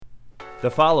The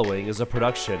following is a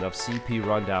production of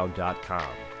cprundown.com.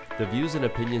 The views and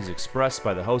opinions expressed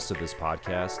by the host of this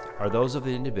podcast are those of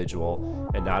the individual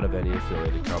and not of any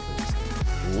affiliated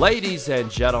companies. Ladies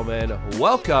and gentlemen,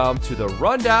 welcome to the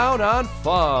Rundown on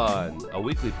Fun, a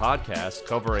weekly podcast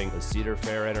covering the Cedar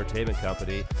Fair Entertainment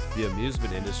Company, the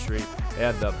amusement industry,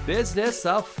 and the business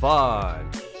of fun.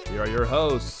 Here are your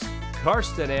hosts,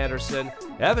 Karsten Anderson,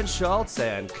 Evan Schultz,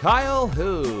 and Kyle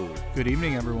Hu. Good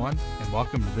evening, everyone, and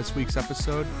welcome to this week's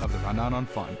episode of the Rundown on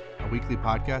Fun, a weekly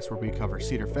podcast where we cover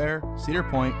Cedar Fair, Cedar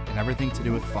Point, and everything to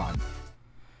do with fun.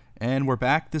 And we're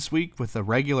back this week with a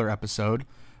regular episode.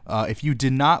 If you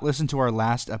did not listen to our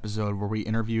last episode where we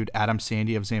interviewed Adam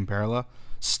Sandy of Zamperla,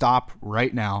 stop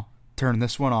right now, turn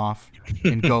this one off,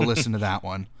 and go listen to that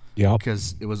one. Yeah,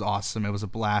 because it was awesome. It was a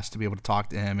blast to be able to talk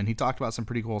to him, and he talked about some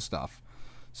pretty cool stuff.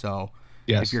 So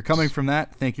yes. If you're coming from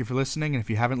that, thank you for listening. And if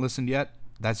you haven't listened yet,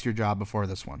 that's your job before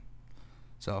this one.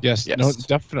 So Yes, no,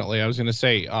 definitely. I was going to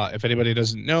say, if anybody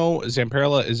doesn't know,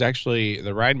 Zamperla is actually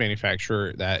the ride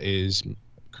manufacturer that is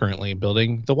currently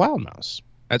building the Wild Mouse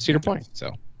at Cedar Point.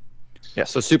 So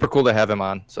super cool to have him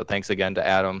on. So thanks again to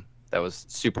Adam. That was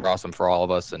super awesome for all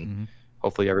of us, and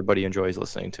hopefully everybody enjoys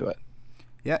listening to it.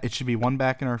 Yeah, it should be one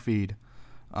back in our feed.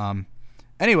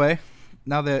 Anyway,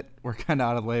 now that we're kind of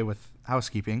out of the way with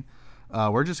housekeeping,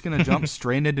 we're just going to jump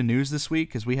straight into news this week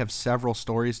because we have several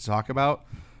stories to talk about.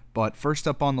 But first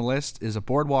up on the list is a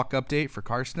Boardwalk update for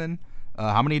Karsten.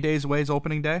 How many days away is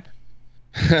opening day?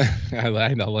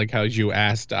 I know, like how you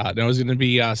asked. No, it's going to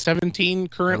be 17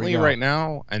 currently right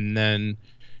now, and then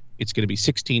it's going to be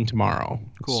 16 tomorrow.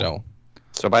 Cool.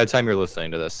 So by the time you're listening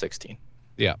to this, 16.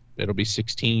 Yeah, it'll be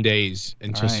 16 days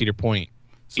until Cedar Point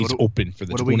is open for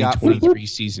the 2023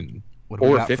 season.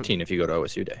 Or 15 if you go to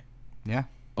OSU Day. Yeah.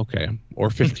 Okay, or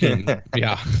 15.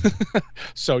 Yeah.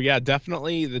 So, yeah,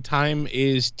 definitely the time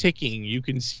is ticking. You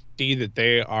can see that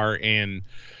they are in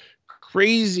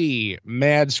crazy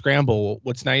mad scramble.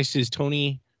 What's nice is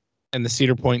Tony and the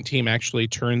Cedar Point team actually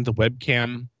turned the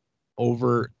webcam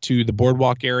over to the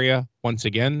Boardwalk area once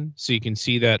again, so you can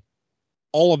see that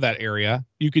all of that area.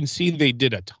 You can see they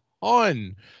did a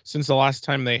ton since the last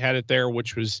time they had it there,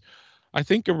 which was, I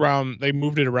think, they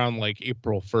moved it around like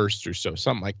April 1st or so,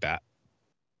 something like that.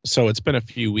 So it's been a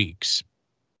few weeks.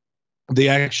 They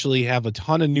actually have a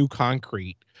ton of new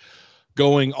concrete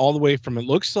going all the way from, it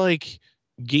looks like,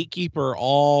 Gatekeeper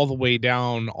all the way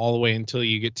down, all the way until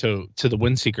you get to the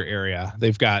Windseeker area.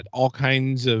 They've got all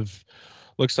kinds of,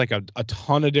 looks like a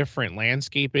ton of different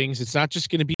landscapings. It's not just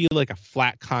going to be like a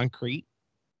flat concrete.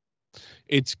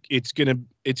 It's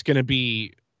gonna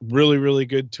be really, really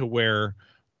good to where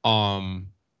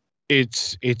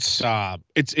it's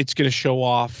gonna show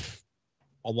off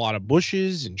a lot of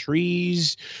bushes and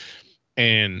trees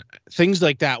and things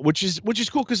like that, which is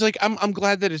cool because like I'm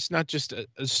glad that it's not just a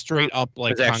straight up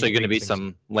like. There's actually going to be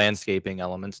some landscaping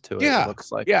elements to it. Yeah, it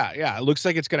looks like. Yeah, it looks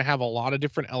like it's going to have a lot of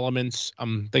different elements,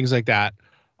 things like that.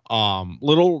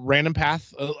 Little random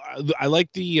path. I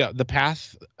like the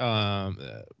path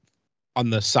on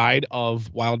the side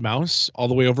of Wild Mouse all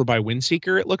the way over by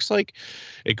Windseeker. It looks like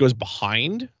it goes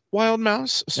behind Wild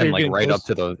Mouse, so and like right up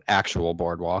to the actual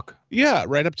boardwalk. Yeah,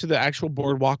 right up to the actual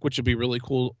boardwalk, which would be really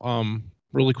cool.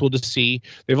 Really cool to see.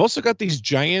 They've also got these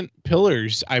giant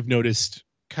pillars. I've noticed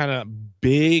kind of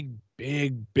big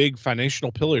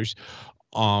foundational pillars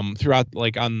throughout,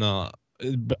 like on the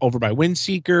over by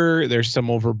Windseeker. There's some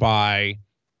over by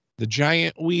the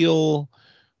Giant Wheel.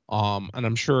 And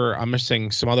I'm sure I'm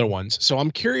missing some other ones. So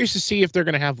I'm curious to see if they're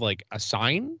going to have like a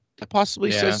sign that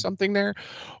possibly says something there,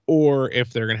 or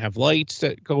if they're going to have lights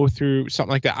that go through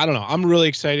something like that. I don't know. I'm really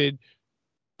excited.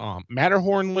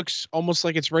 Matterhorn looks almost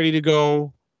like it's ready to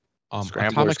go.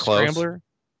 Atomic Scrambler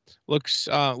looks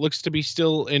to be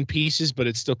still in pieces, but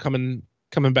it's still coming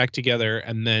back together.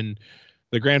 And then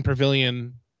the Grand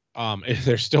Pavilion,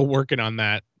 they're still working on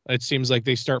that. It seems like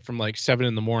they start from like 7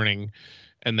 a.m.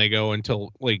 and they go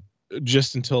until like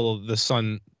just until the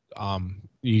sun,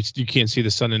 you can't see the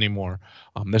sun anymore.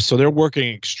 So they're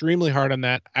working extremely hard on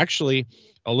that. Actually,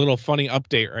 a little funny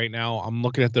update right now. I'm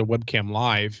looking at the webcam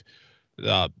live.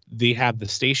 They have the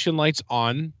station lights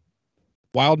on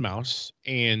Wild Mouse,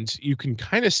 and you can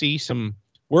kind of see some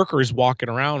workers walking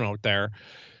around out there.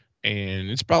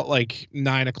 And it's about like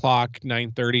 9 o'clock,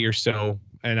 9:30 or so.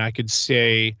 And I could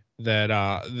say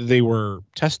that they were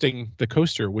testing the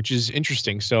coaster, which is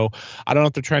interesting. So I don't know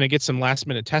if they're trying to get some last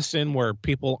minute tests in where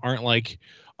people aren't like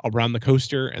around the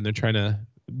coaster and they're trying to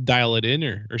dial it in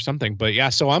or something. But yeah,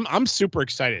 so I'm super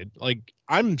excited. Like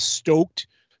I'm stoked.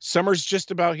 Summer's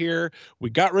just about here. We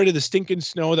got rid of the stinking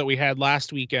snow that we had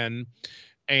last weekend,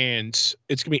 and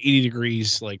it's gonna be 80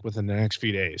 degrees like within the next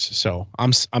few days. So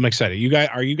I'm excited.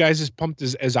 Are you guys as pumped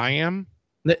as I am?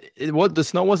 The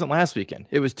snow wasn't last weekend.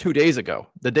 It was 2 days ago.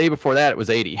 The day before that, it was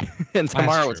 80, and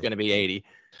tomorrow it's going to be 80.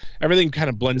 Everything kind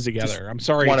of blends together. I'm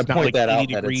sorry, it's not like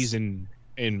 80 degrees in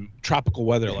tropical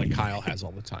weather like Kyle has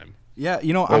all the time. Yeah,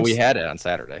 we had it on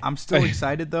Saturday. I'm still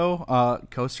excited though.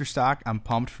 Coaster stock, I'm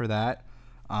pumped for that.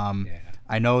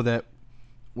 I know that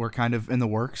we're kind of in the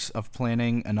works of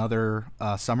planning another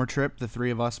summer trip, the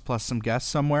three of us plus some guests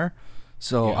somewhere.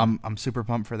 So I'm super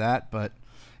pumped for that. But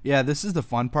yeah, this is the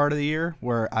fun part of the year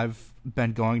where I've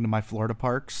been going to my Florida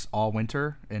parks all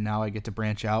winter, and now I get to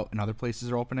branch out and other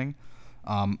places are opening.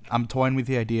 I'm toying with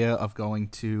the idea of going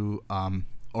to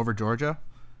over Georgia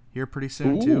here pretty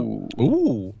soon too.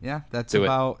 Ooh. Yeah, it's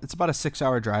about a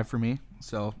 6-hour drive for me,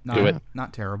 so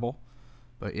not terrible.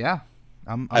 But yeah,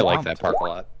 I like that park a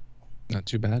lot. Not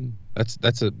too bad.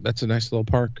 That's a nice little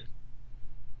park.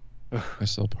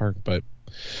 Nice little park, but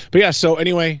yeah. So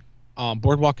anyway,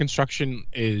 Boardwalk construction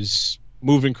is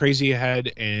moving crazy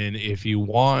ahead, and if you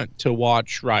want to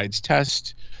watch rides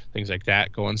test, things like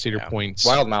that, go on Cedar Point's.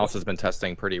 Wild Mouse has been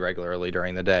testing pretty regularly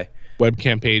during the day.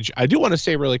 Webcam page. I do want to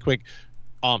say really quick,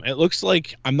 it looks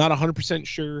like, I'm not 100%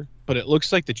 sure, but it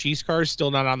looks like the cheese car is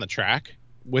still not on the track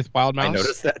with Wild Mouse. I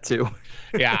noticed that too.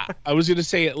 Yeah, I was gonna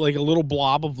say like a little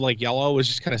blob of like yellow was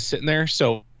just kind of sitting there,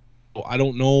 so I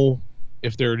don't know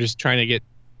if they're just trying to get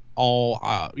all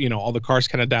all the cars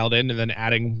kind of dialed in and then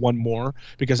adding one more,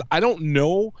 because I don't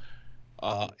know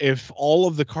if all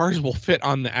of the cars will fit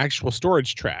on the actual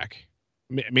storage track.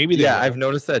 Maybe they will. I've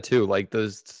noticed that too. Like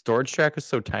the storage track is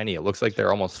so tiny, it looks like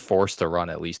they're almost forced to run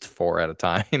at least 4 at a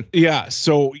time. Yeah,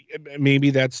 so maybe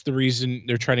that's the reason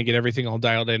they're trying to get everything all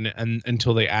dialed in, and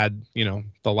until they add the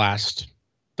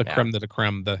creme de la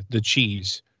creme, the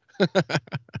cheese.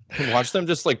 Watch them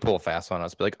just like pull fast on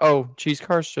us, be like, oh, cheese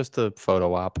car's just a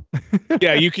photo op.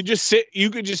 Yeah, you could just sit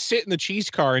in the cheese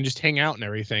car and just hang out and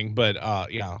everything, but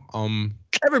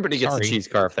everybody gets a cheese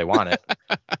car if they want it.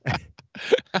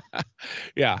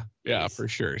 yeah, for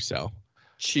sure. So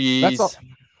cheese.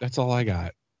 That's all I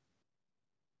got.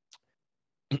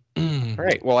 All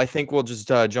right, well, I think we'll just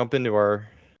jump into our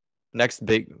next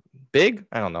big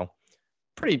I don't know,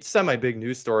 pretty semi-big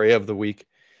news story of the week.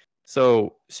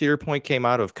 So Cedar Point came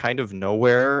out of kind of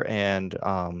nowhere, and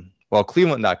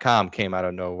Cleveland.com came out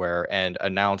of nowhere and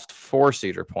announced for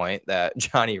Cedar Point that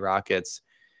Johny Rockets,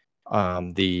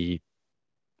 the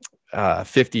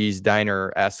 50s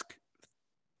diner-esque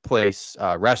place,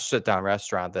 sit-down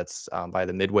restaurant that's by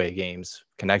the Midway Games,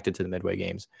 connected to the Midway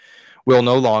Games, will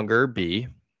no longer be,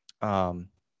 and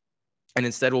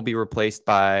instead will be replaced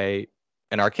by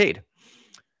an arcade.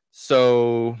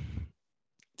 So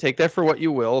take that for what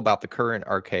you will about the current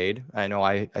arcade. I know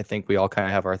I think we all kind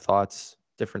of have our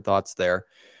different thoughts there.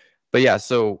 But yeah,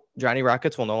 so Johny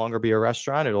Rockets will no longer be a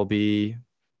restaurant. It'll be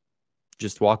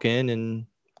just walk in and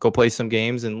go play some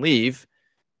games and leave.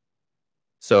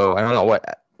 So I don't know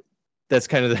that's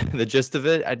kind of the gist of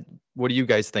it. What do you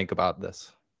guys think about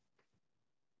this?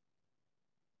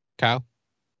 Kyle?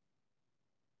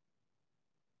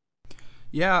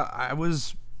 Yeah, I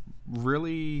was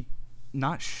really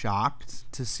not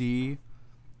shocked to see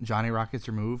Johny Rockets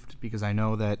removed, because I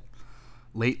know that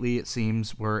lately it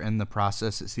seems we're in the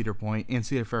process at Cedar Point and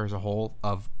Cedar Fair as a whole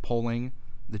of pulling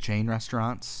the chain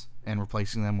restaurants and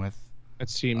replacing them with. It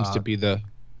seems to be the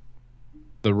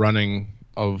running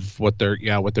of what they're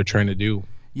trying to do.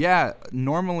 Yeah,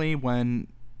 normally when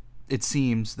it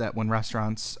seems that when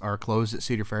restaurants are closed at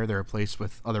Cedar Fair, they're replaced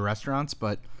with other restaurants,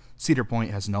 but Cedar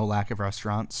Point has no lack of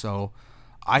restaurants, so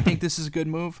I think this is a good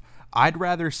move. I'd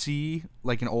rather see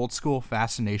like an old school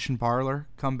Fascination Parlor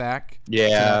come back to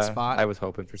that spot. I was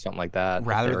hoping for something like that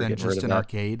rather than just an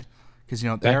arcade, because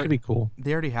that could be cool.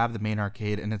 They already have the main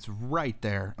arcade and it's right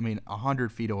there. I mean,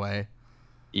 100 feet away.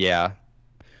 Yeah.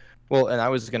 Well, and I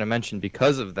was going to mention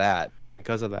because of that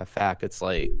fact, it's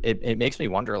like it makes me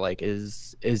wonder, like,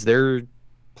 is there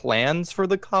plans for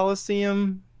the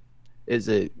Coliseum?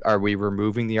 Are we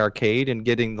removing the arcade and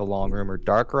getting the long room or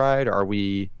dark ride? Are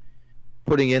we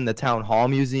putting in the town hall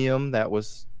museum that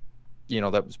was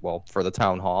for the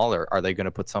town hall, or are they going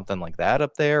to put something like that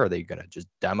up there? Are they going to just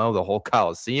demo the whole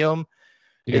Coliseum?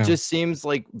 Yeah. It just seems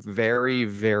like very,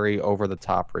 very over the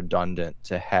top redundant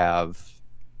to have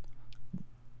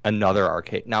another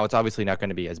arcade. Now, it's obviously not going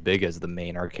to be as big as the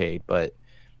main arcade, but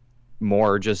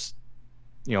more just,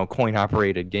 coin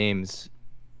operated games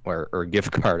or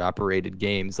gift card operated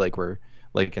games like we're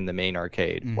like in the main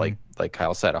arcade, like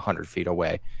Kyle said, 100 feet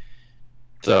away.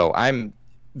 So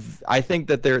I think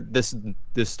that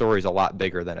this story is a lot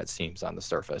bigger than it seems on the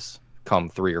surface come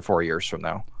 3 or 4 years from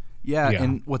now. Yeah,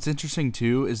 and what's interesting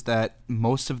too is that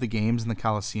most of the games in the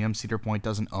Coliseum, Cedar Point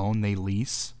doesn't own; they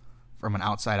lease from an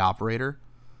outside operator.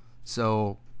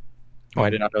 So,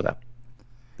 I did not know that.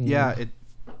 Yeah,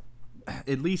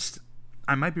 at least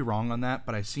I might be wrong on that,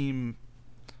 but I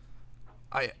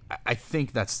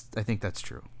think that's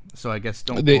true. So I guess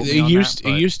don't. It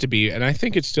used to be, and I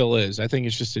think it still is. I think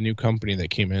it's just a new company that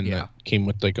came in that came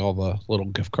with like all the little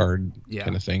gift card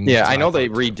kind of things. Yeah, I know they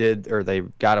redid or they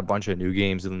got a bunch of new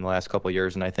games in the last couple of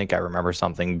years, and I think I remember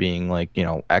something being like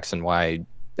X and Y,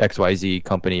 XYZ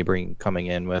company coming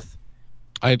in with.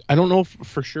 I don't know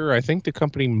for sure. I think the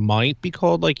company might be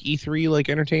called like E3 like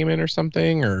Entertainment or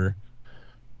something, or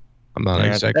I'm not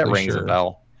exactly sure. That rings a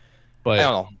bell, but I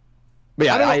don't know. But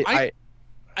yeah,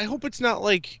 I hope it's not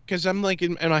like, because I'm like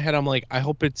in my head I'm like, I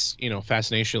hope it's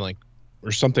Fascination like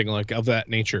or something like of that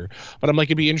nature. But I'm like,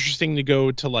 it'd be interesting to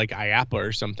go to like IAPA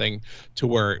or something to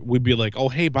where we'd be like, oh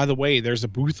hey, by the way, there's a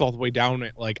booth all the way down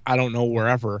at like I don't know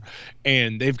wherever,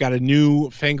 and they've got a new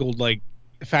fangled like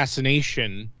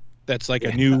Fascination that's like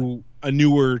a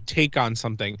newer take on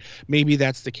something. Maybe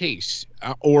that's the case,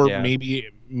 or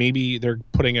maybe they're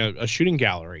putting a shooting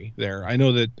gallery there. I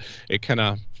know that it kind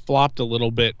of flopped a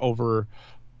little bit over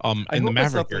in the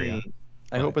Maverick area.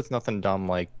 I hope it's nothing dumb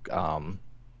like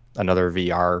another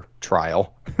VR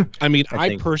trial. I mean,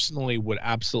 I personally would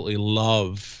absolutely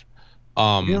love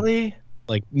really?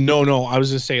 Like no, I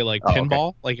was gonna say like pinball.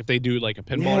 Okay. Like if they do like a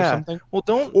pinball or something. Well,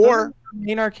 doesn't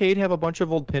main arcade have a bunch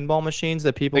of old pinball machines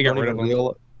that people don't even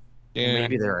realize? Yeah.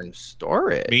 Maybe they're in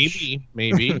storage.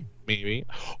 Maybe.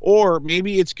 Or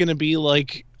maybe it's gonna be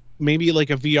like a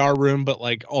VR room, but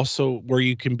like also where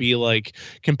you can be like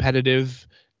competitive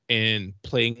and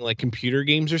playing like computer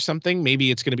games or something.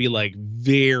 Maybe it's gonna be like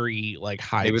very like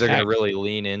high. Maybe they're gonna really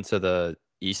lean into the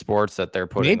esports that they're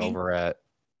putting over at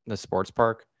the sports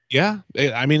park. Yeah,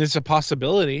 I mean it's a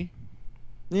possibility.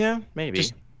 Yeah, maybe.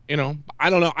 Just, I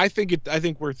don't know. I think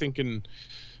we're thinking.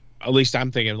 At least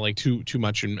I'm thinking like too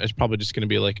much, and it's probably just going to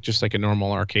be like just like a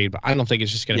normal arcade. But I don't think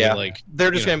it's just going to be like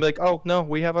they're just going to be like, oh no,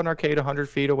 we have an arcade 100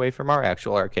 feet away from our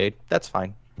actual arcade. That's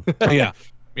fine. yeah.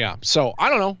 So I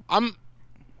don't know.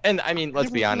 And I mean,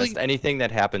 let's be honest. Anything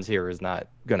that happens here is not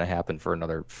going to happen for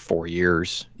another 4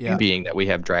 years. Yeah. Being that we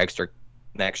have Dragster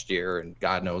next year, and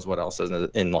God knows what else is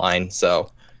in line.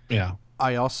 So yeah.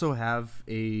 I also have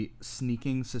a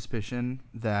sneaking suspicion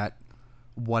that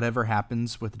whatever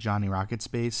happens with Johny Rocket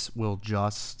space will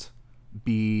just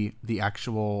be the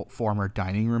actual former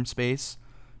dining room space,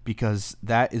 because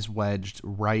that is wedged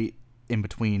right in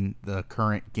between the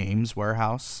current games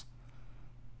warehouse.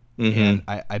 And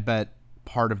I bet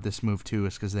part of this move too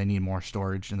is because they need more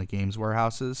storage in the games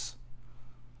warehouses.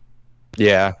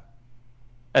 Yeah.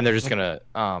 And they're just going to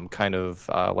kind of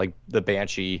like the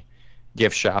Banshee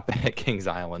gift shop at Kings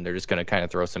Island. They're just going to kind of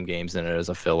throw some games in it as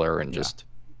a filler and just...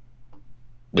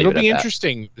 It'll be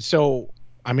interesting. So,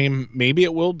 I mean, maybe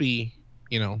it will be,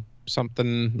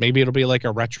 something. Maybe it'll be like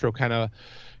a retro kind of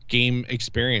game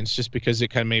experience, just because it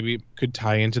kind of maybe could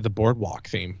tie into the Boardwalk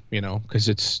theme,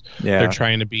 because they're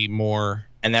trying to be more.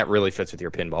 And that really fits with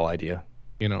your pinball idea.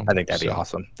 I think that'd be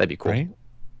awesome. That'd be cool. Right?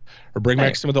 Or bring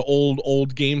back some of the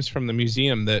old games from the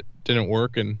museum that didn't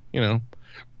work, and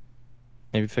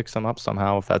maybe fix them up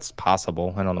somehow if that's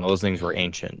possible. I don't know. Those things were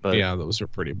ancient, but yeah, those are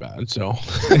pretty bad. So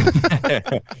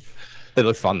they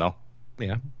look fun though.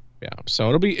 Yeah. So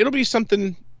it'll be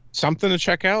something to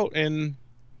check out in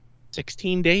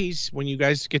 16 days when you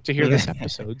guys get to hear this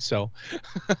episode. So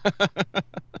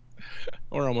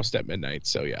we're almost at midnight.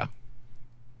 So yeah.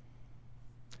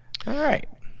 All right.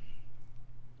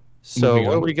 So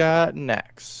what we got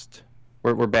next?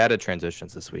 We're bad at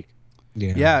transitions this week.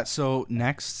 Yeah, so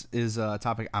next is a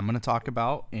topic I'm going to talk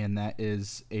about, and that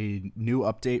is a new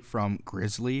update from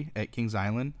Grizzly at Kings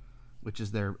Island, which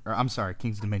is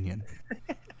Kings Dominion.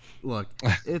 Look,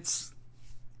 it's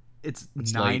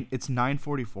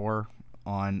 9:44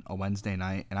 on a Wednesday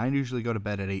night, and I usually go to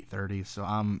bed at 8:30, so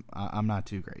I'm not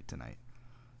too great tonight.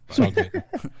 Okay.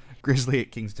 Grizzly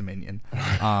at Kings Dominion.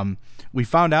 We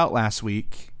found out last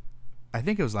week, I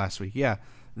think it was last week,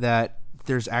 that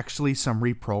there's actually some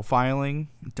reprofiling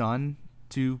done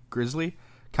to Grizzly,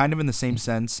 kind of in the same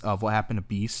sense of what happened to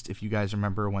Beast. If you guys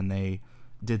remember when they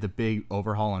did the big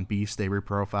overhaul on Beast, they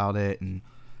reprofiled it and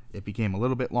it became a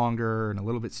little bit longer and a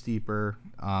little bit steeper.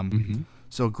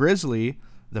 So Grizzly,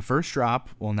 the first drop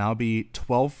will now be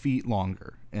 12 feet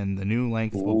longer, and the new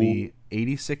length will be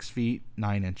 86 feet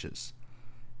 9 inches.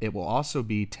 It will also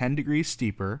be 10 degrees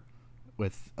steeper,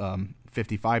 with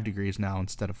 55 degrees now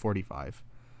instead of 45.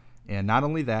 And not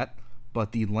only that,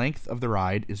 but the length of the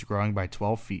ride is growing by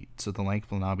 12 feet. So the length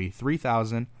will now be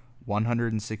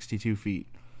 3,162 feet.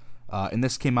 And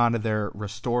this came out of their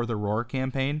Restore the Roar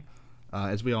campaign.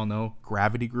 As we all know,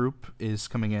 Gravity Group is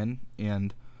coming in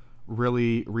and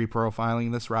really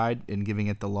reprofiling this ride and giving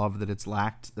it the love that it's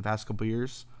lacked the past couple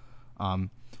years.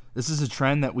 This is a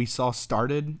trend that we saw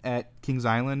started at Kings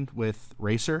Island with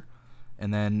Racer,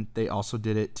 and then they also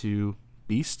did it to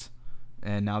Beast,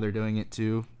 and now they're doing it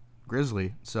to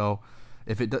Grizzly. So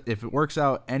if it works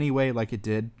out any way like it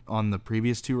did on the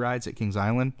previous two rides at Kings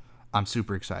Island, I'm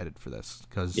super excited for this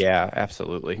because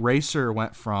absolutely. Racer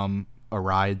went from a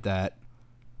ride that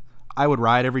I would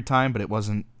ride every time, but it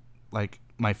wasn't like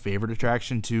my favorite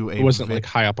attraction to it wasn't like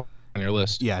high up on your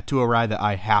list. Yeah, to a ride that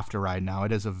I have to ride now.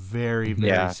 It is a very,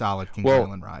 very solid Kings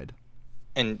Island ride.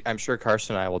 And I'm sure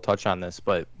Carson and I will touch on this,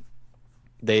 but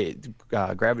they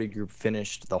Gravity Group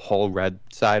finished the whole red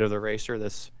side of the Racer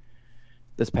this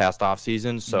past off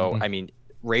season. So I mean,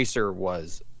 Racer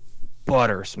was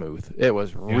butter smooth. It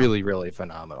was really, really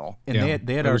phenomenal. And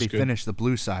they had already finished the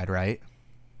blue side, right?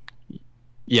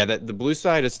 Yeah, the blue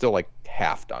side is still like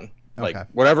half done. Like Okay.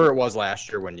 whatever it was last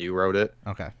year when you rode it.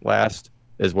 Okay. Last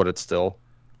is what it's still.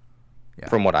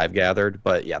 From what I've gathered,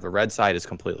 but yeah, the red side is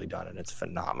completely done and it's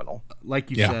phenomenal. Like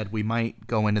you said, we might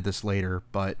go into this later,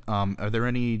 but are there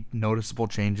any noticeable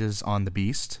changes on the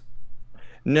Beast?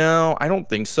 No, I don't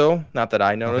think so. Not that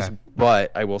I noticed,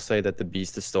 but I will say that the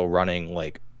Beast is still running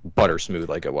like butter smooth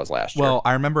like it was last year. Well,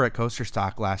 I remember at Coaster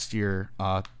Stock last year,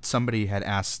 somebody had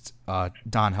asked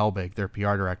Don Helbig, their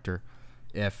PR director,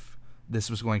 if this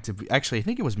was going to be, actually, I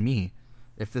think it was me,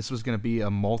 if this was going to be a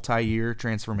multi-year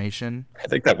transformation. I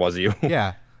think that was you.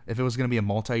 Yeah, if it was going to be a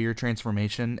multi-year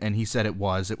transformation, and he said it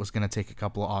was going to take a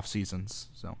couple of off seasons.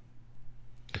 So,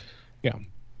 yeah.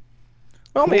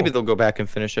 Well, maybe they'll go back and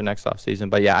finish it next off season.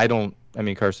 But yeah, I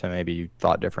mean, Carson, maybe you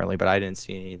thought differently, but I didn't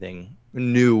see anything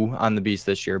new on the Beast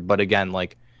this year. But again,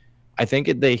 like, I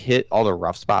think they hit all the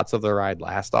rough spots of the ride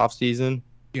last off season.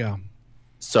 Yeah.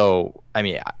 So, I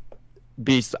mean,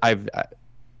 Beast,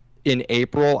 in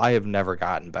April, I have never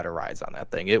gotten better rides on that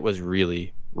thing. It was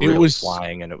really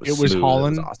flying, and it was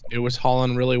hauling. It was awesome. It was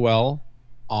hauling really well.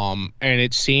 And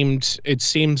it seems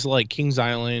like Kings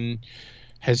Island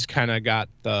has kind of got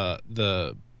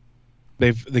they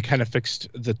kind of fixed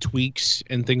the tweaks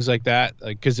and things like that,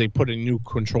 like because they put a new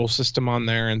control system on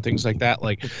there and things like that.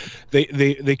 Like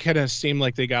they kind of seem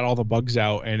like they got all the bugs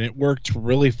out, and it worked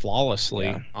really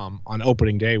flawlessly on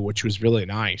opening day, which was really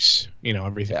nice. You know,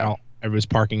 everything out. Everybody was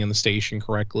parking in the station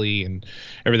correctly, and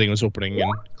everything was opening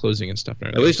and closing and stuff.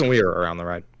 And at least when we were around the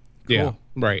ride. Cool. Yeah,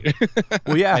 right.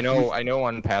 Well, yeah, I know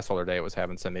on pass holder day it was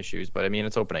having some issues, but I mean,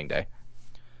 it's opening day.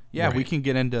 Yeah, we can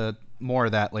get into more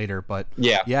of that later, but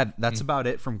yeah, that's about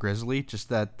it from Grizzly. Just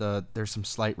that there's some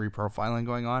slight reprofiling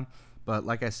going on, but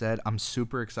like I said, I'm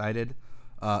super excited,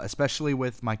 especially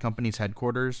with my company's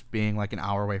headquarters being like an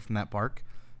hour away from that park.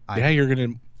 You're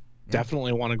gonna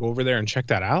definitely want to go over there and check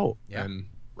that out and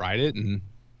ride it, and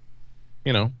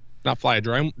not fly a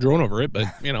drone over it, but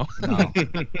no,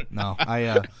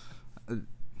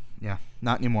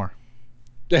 not anymore.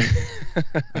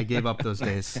 I gave up those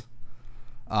days.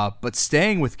 But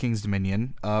staying with King's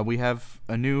Dominion, we have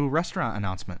a new restaurant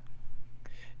announcement.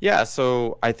 Yeah,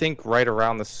 so I think right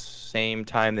around the same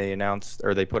time they announced,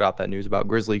 or they put out that news about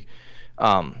Grizzly,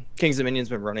 King's Dominion's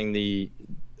been running the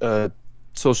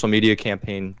social media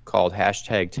campaign called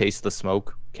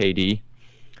 #TasteTheSmoke KD.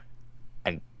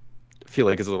 I feel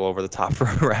like it's a little over the top for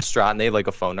a restaurant. And they have like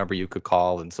a phone number you could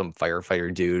call, and some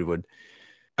firefighter dude would.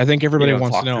 I think everybody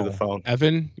wants to know. The phone.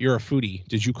 Evan, you're a foodie.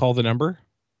 Did you call the number?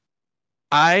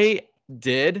 I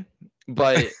did,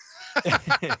 but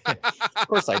of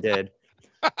course I did.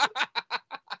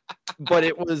 But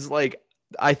it was like,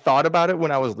 I thought about it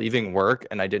when I was leaving work,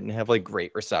 and I didn't have like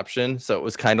great reception, so it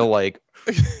was kind of like,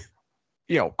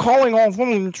 calling all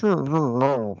phone,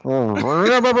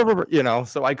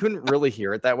 so I couldn't really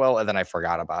hear it that well, and then I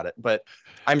forgot about it. But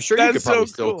I'm sure you could probably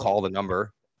still call the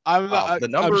number. The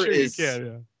number is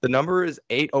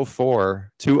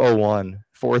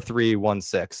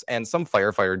 804-201-4316, and some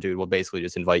firefighter dude will basically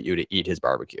just invite you to eat his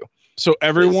barbecue. So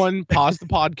everyone pause the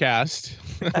podcast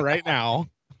right now.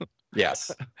 Yes.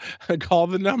 Call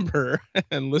the number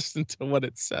and listen to what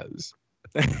it says.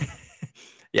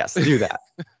 Yes, do that.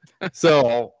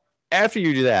 So after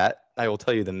you do that, I will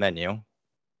tell you the menu.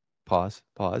 Pause.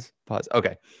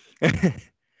 Okay.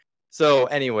 So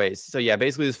anyways,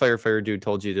 basically this firefighter dude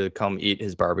told you to come eat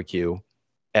his barbecue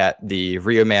at the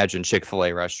reimagined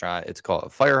Chick-fil-A restaurant. It's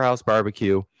called Firehouse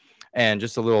Barbecue. And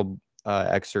just a little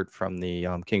excerpt from the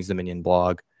King's Dominion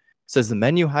blog. It says the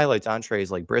menu highlights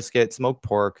entrees like brisket, smoked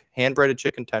pork, hand-breaded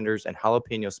chicken tenders, and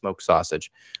jalapeno smoked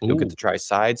sausage. Ooh. You'll get to try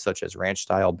sides such as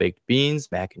ranch-style baked beans,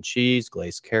 mac and cheese,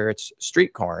 glazed carrots,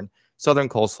 street corn, southern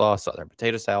coleslaw, southern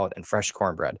potato salad, and fresh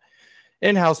cornbread.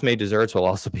 In-house made desserts will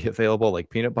also be available, like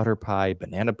peanut butter pie,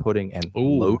 banana pudding, and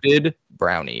loaded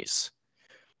brownies.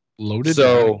 Loaded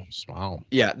brownies. Wow.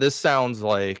 Yeah, this sounds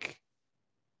like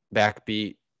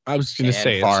Backbeat. I was going to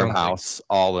say Farmhouse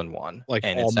all in one.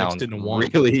 And all it sounds mixed into one.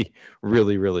 Really,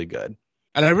 really, really good.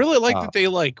 And I really like that they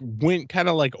went kind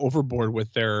of overboard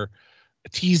with their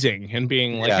teasing and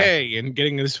being hey, and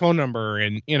getting this phone number,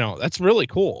 and that's really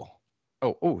cool.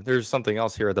 Oh, there's something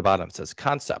else here at the bottom. It says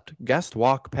concept. Guest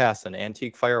walk past an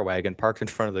antique fire wagon parked in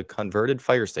front of the converted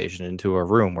fire station into a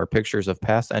room where pictures of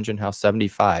past Engine House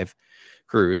 75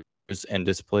 crews and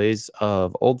displays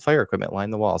of old fire equipment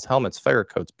line the walls. Helmets, fire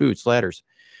coats, boots, ladders,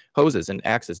 hoses, and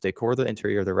axes decor the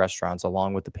interior of the restaurants,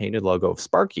 along with the painted logo of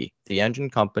Sparky, the engine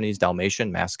company's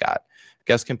Dalmatian mascot.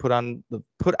 Guests can put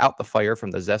out the fire from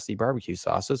the zesty barbecue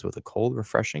sauces with a cold,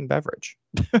 refreshing beverage.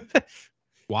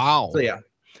 Wow. So yeah.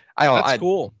 That's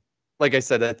cool. Like I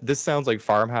said, this sounds like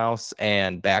Farmhouse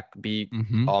and Backbeat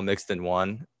all mixed in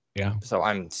one. Yeah. So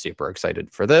I'm super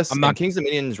excited for this. Kings of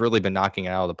Minions really been knocking it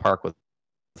out of the park with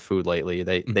food lately.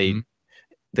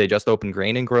 They just opened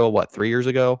Grain and Grill 3 years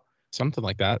ago, something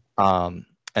like that. And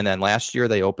then last year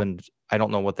they opened, I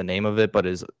don't know what the name of it,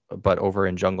 but over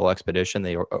in Jungle Expedition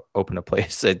they opened a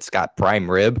place. It's got prime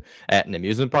rib at an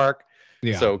amusement park.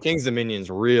 Yeah. So Kings of Minions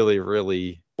really,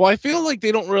 really. Well, I feel like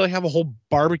they don't really have a whole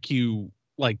barbecue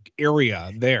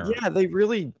area there. Yeah, they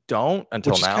really don't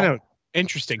until now. Kind of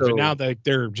interesting. So, but now that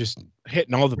they're just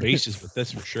hitting all the bases with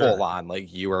this for sure. Full on,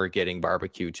 you are getting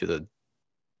barbecue to the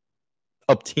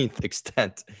upteenth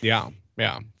extent. Yeah,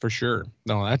 for sure.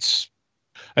 No, that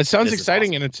sounds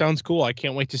exciting, awesome. And it sounds cool. I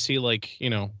can't wait to see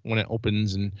when it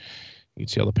opens and you can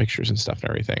see all the pictures and stuff and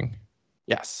everything.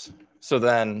 Yes. So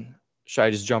then, should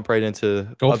I just jump right into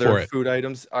other food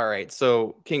items? All right.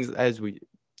 So Kings, as we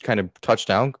kind of touched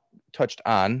on,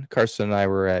 Carson and I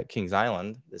were at Kings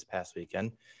Island this past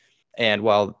weekend, and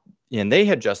they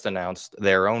had just announced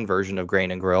their own version of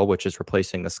Grain and Grill, which is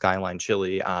replacing the Skyline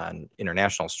Chili on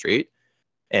International Street.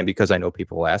 And because I know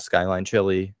people ask, Skyline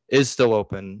Chili is still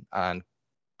open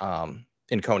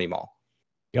in Coney Mall.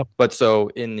 Yep. But so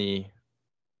in the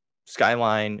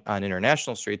Skyline on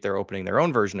International Street, they're opening their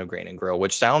own version of Grain and Grill,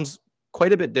 which sounds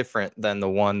quite a bit different than the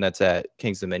one that's at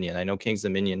Kings Dominion. I know Kings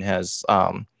Dominion has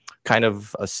kind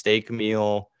of a steak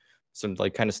meal, some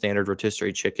kind of standard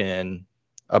rotisserie chicken,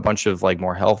 a bunch of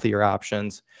more healthier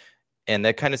options. And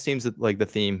that kind of seems like the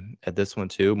theme at this one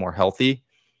too, more healthy.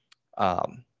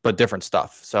 But different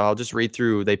stuff. So I'll just read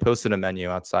through. They posted a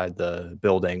menu outside the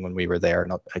building when we were there,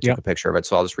 and I took a picture of it.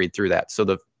 So I'll just read through that. So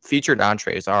the featured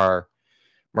entrees are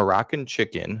Moroccan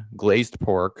chicken, glazed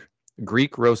pork,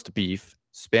 Greek roast beef,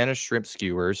 Spanish shrimp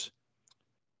skewers,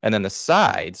 and then the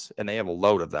sides, and they have a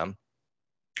load of them,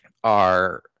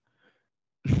 are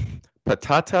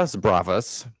patatas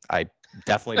bravas. I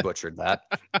definitely butchered that.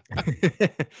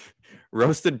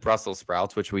 Roasted Brussels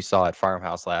sprouts, which we saw at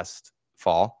Farmhouse last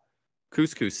fall.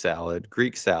 Couscous salad,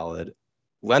 Greek salad,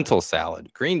 lentil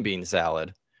salad, green bean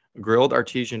salad, grilled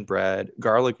artesian bread,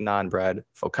 garlic naan bread,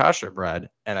 focaccia bread,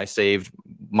 and I saved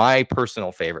my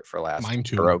personal favorite for last. Mine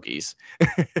too. Pierogies.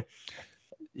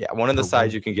 Yeah, one of the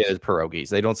sides you can get is pierogies.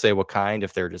 They don't say what kind,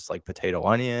 if they're just potato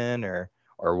onion or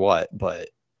what, but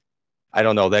I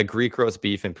don't know. That Greek roast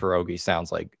beef and pierogi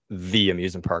sounds like the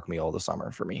amusement park meal of the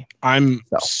summer for me. I'm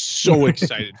so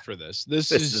excited for this.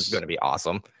 This is going to be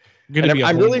awesome.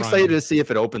 I'm really excited to see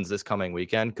if it opens this coming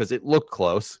weekend because it looked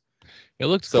close. It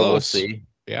looked close. We'll see.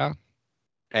 Yeah.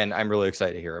 And I'm really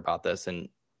excited to hear about this. And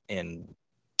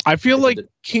I feel like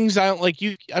Kings Island,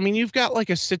 you've got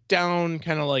a sit down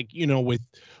kind of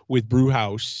with brew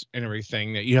house and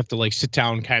everything that you have to sit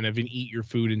down kind of and eat your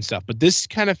food and stuff. But this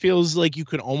kind of feels like you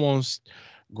can almost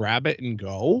grab it and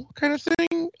go kind of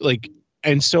thing.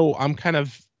 And so I'm kind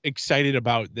of excited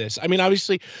about this. I mean,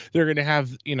 obviously they're going to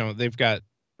have, they've got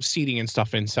seating and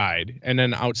stuff inside and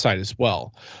then outside as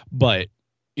well, but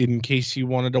in case you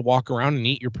wanted to walk around and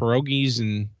eat your pierogies,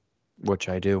 and which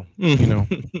I do,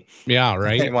 yeah,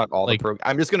 right. I want all the pierogies.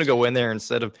 I'm just gonna go in there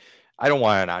instead of. I don't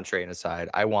want an entree and a side.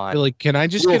 I want can I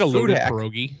just get a loaded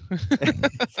pierogi?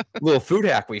 Little food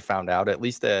hack we found out, at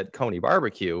least at Coney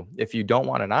Barbecue. If you don't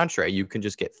want an entree, you can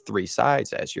just get 3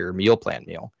 sides as your meal plan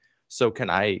meal. So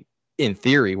can I, in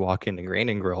theory, walk into Grain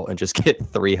and Grill and just get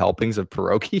 3 helpings of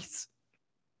pierogies?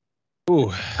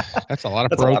 Ooh, that's a lot of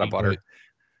that's a lot of butter.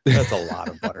 That's a lot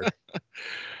of butter.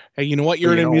 Hey, you know what?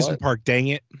 You're in an amusement park. Dang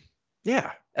it.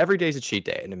 Yeah. Every day's a cheat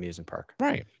day in an amusement park.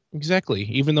 Right. Exactly.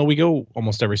 Even though we go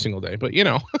almost every single day, but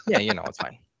Yeah, it's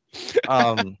fine.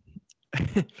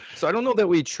 So I don't know that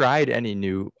we tried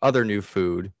any other new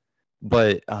food,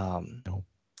 but no.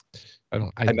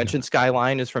 I mentioned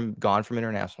Skyline is gone from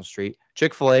International Street.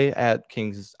 Chick-fil-A at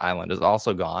Kings Island is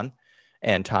also gone,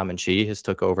 and Tom and Chi has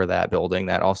took over that building.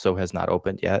 That also has not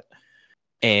opened yet.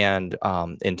 And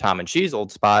in Tom and Chi's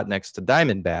old spot next to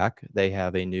Diamondback, they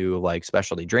have a new like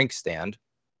specialty drink stand.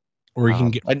 Or you can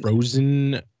get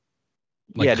frozen.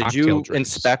 Like, did you drinks.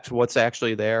 inspect what's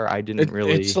actually there? I didn't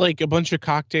really. It's like a bunch of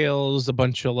cocktails, a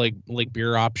bunch of like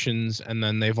beer options, and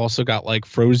then they've also got like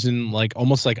frozen, like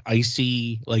almost like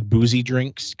icy, like boozy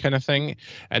drinks kind of thing.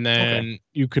 And then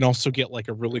you can also get like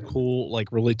a really cool,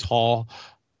 like really tall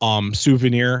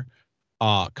souvenir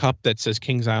cup that says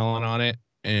Kings Island on it,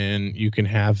 and you can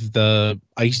have the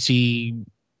icy,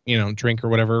 drink or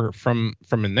whatever from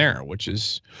in there, which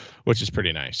is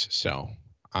pretty nice. So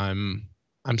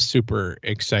I'm super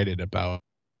excited about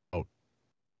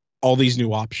all these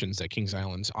new options that Kings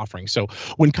Island's offering. So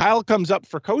when Kyle comes up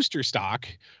for Coaster Stock,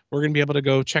 we're going to be able to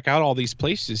go check out all these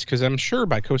places, because I'm sure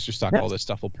by Coaster Stock, all this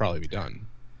stuff will probably be done.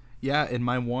 Yeah, and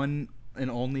my one and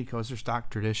only Coaster Stock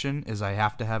tradition is I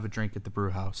have to have a drink at the brew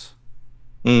house.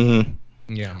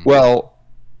 Mm-hmm. Yeah. Well,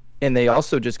 and they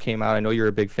also just came out, I know you're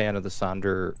a big fan of the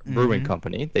Sonder Brewing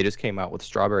Company. They just came out with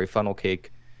strawberry funnel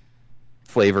cake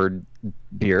flavored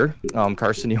beer.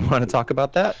 Carson, you want to talk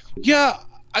about that? Yeah,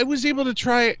 I was able to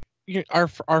try. Our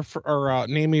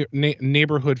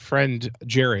neighborhood friend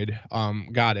Jared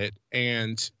got it,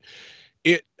 and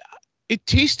it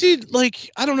tasted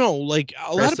like, I don't know, like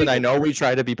a lot of people. I know we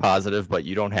try to be positive, but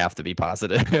you don't have to be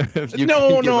positive.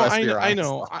 I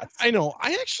know.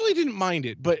 I actually didn't mind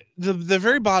it, but the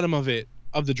very bottom of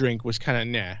the drink was kind of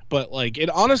nah. But like, it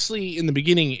honestly, in the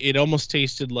beginning, it almost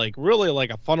tasted like really like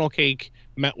a funnel cake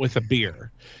met with a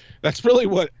beer. That's really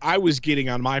what I was getting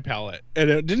on my palate, and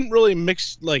it didn't really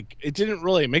mix. Like, it didn't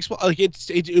really mix. Like,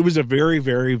 it was a very,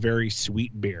 very, very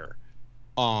sweet beer.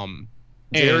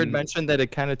 Jared mentioned that it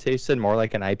kind of tasted more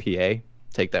like an IPA.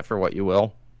 Take that for what you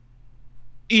will.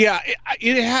 Yeah,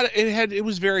 it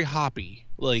was very hoppy.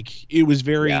 Like, it was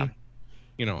very,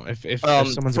 if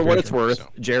someone's for what it's worth,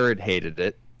 Jared hated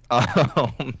it.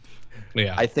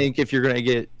 Yeah, I think if you're gonna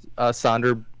get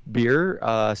Sonder beer,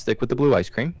 stick with the blue ice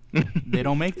cream. They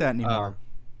don't make that anymore.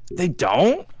 They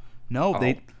don't? No,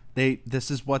 they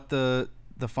this is what the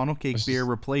funnel cake beer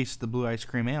replaced the blue ice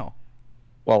cream ale.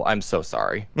 Well, I'm so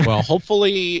sorry. Well,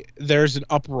 hopefully there's an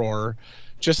uproar,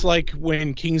 just like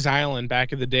when Kings Island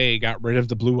back in the day got rid of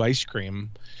the blue ice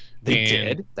cream. They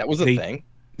did? That was a thing?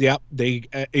 Yep.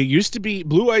 It used to be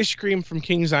blue ice cream from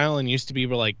Kings Island used to be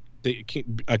like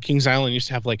Kings Island used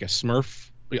to have like a Smurf.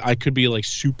 I could be like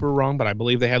super wrong, but I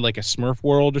believe they had like a Smurf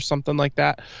World or something like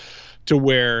that, to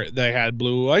where they had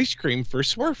blue ice cream for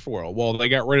Smurf World. Well, they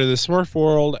got rid of the Smurf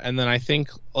World, and then I think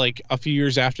like a few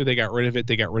years after they got rid of it,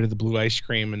 they got rid of the blue ice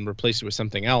cream and replaced it with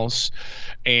something else.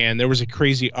 And there was a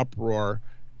crazy uproar,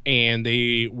 and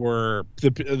they were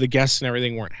the guests and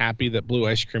everything weren't happy that blue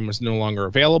ice cream was no longer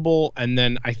available. And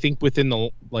then I think within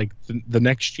the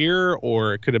next year,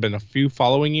 or it could have been a few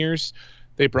following years,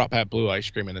 they brought back blue ice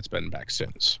cream, and it's been back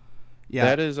since. Yeah,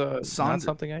 that is not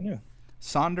something I knew.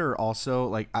 Sonder also,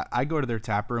 like, I go to their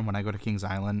tap room when I go to Kings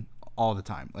Island all the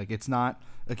time. Like, it's not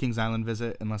a Kings Island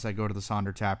visit unless I go to the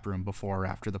Sonder tap room before or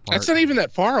after the park. That's not even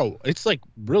that far. It's like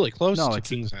really close to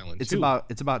Kings Island.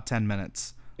 It's about 10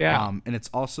 minutes. Yeah. And it's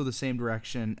also the same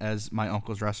direction as my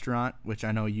uncle's restaurant, which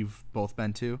I know you've both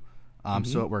been to.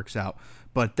 So it works out.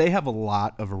 But they have a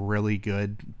lot of really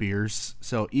good beers.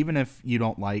 So even if you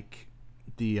don't like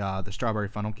the strawberry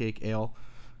funnel cake ale,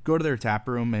 go to their tap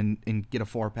room and get a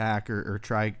 4-pack or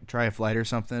try a flight or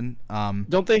something.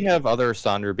 Don't they have other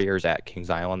Sonder beers at Kings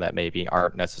Island that maybe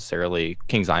aren't necessarily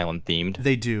Kings Island themed?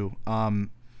 They do.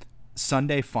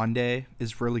 Sunday Fun Day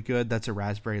is really good. That's a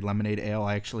raspberry lemonade ale.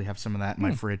 I actually have some of that in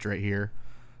my fridge right here.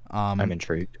 I'm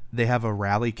intrigued. They have a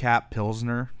Rally Cap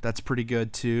Pilsner. That's pretty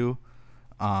good too.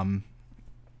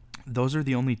 Those are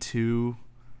the only two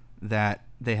that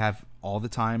they have all the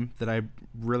time that I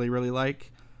really, really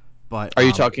like. But are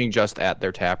you talking just at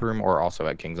their tap room or also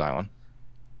at Kings Island?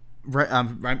 Right,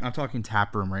 I'm talking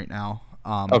tap room right now.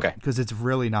 Okay. Because it's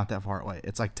really not that far away.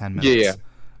 It's like 10 minutes.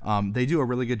 Yeah. They do a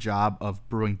really good job of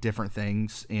brewing different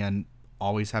things and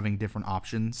always having different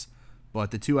options.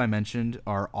 But the two I mentioned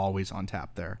are always on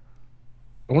tap there.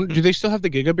 Do they still have the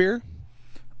Giga beer?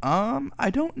 I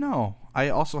don't know. I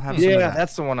also have some of that.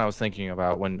 That's the one I was thinking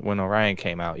about when Orion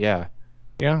came out. Yeah.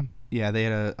 Yeah. Yeah, they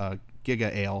had a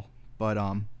Giga ale. But,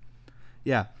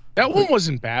 yeah. That one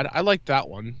wasn't bad. I liked that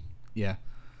one. Yeah.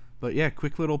 But, yeah,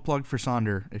 quick little plug for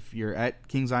Sonder. If you're at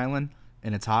Kings Island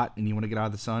and it's hot and you want to get out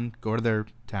of the sun, go to their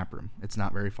tap room. It's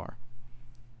not very far.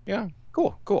 Yeah.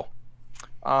 Cool.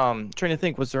 Trying to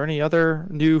think, was there any other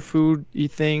new food-y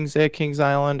things at Kings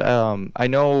Island? I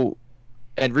know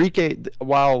Enrique,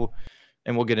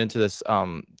 and we'll get into this,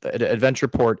 the Adventure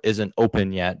Port isn't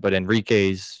open yet, but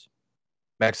Enrique's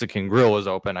Mexican Grill is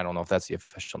open. I don't know if that's the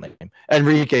official name.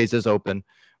 Enrique's is open,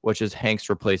 which is Hank's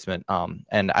replacement.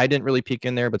 And I didn't really peek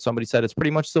in there, but somebody said it's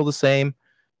pretty much still the same.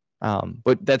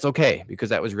 But that's okay because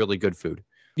that was really good food.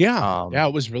 Yeah,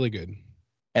 it was really good.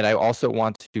 And I also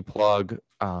want to plug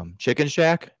Chicken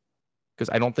Shack because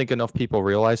I don't think enough people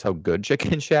realize how good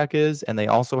Chicken Shack is. And they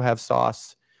also have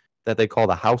sauce that they call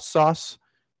the house sauce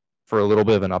for a little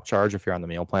bit of an upcharge if you're on the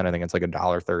meal plan. I think it's like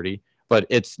 $1.30, but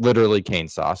it's literally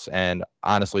Cane's sauce. And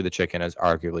honestly, the chicken is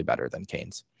arguably better than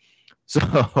Cane's.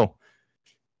 So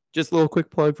just a little quick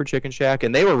plug for Chicken Shack.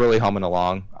 And they were really humming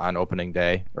along on opening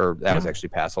day, or that was actually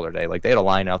past holder day. Like they had a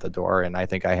line out the door, and I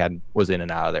think was in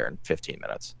and out of there in 15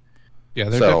 minutes. Yeah,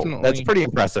 that's pretty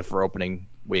impressive for opening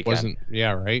weekend.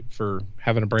 Right, for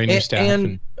having a brand new staff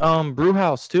and brew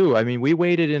house too. I mean, we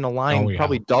waited in a line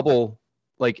probably double,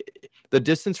 like the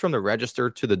distance from the register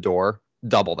to the door,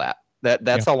 double that.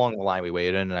 That's how long the line we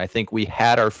waited in, and I think we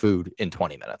had our food in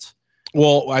 20 minutes.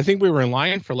 Well, I think we were in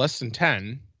line for less than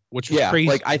 10, which was crazy.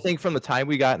 Like I think from the time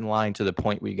we got in line to the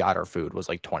point we got our food was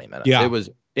like 20 minutes. Yeah. It was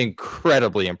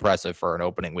incredibly impressive for an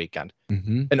opening weekend.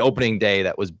 Mm-hmm. An opening day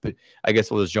that was, I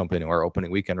guess we'll just jump into our opening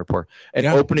weekend report.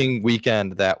 Opening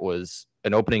weekend that was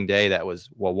an opening day that was,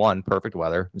 well, one, perfect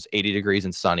weather. It was 80 degrees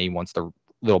and sunny once the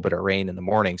little bit of rain in the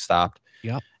morning stopped.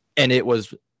 Yeah. And it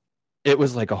was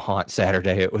like a haunt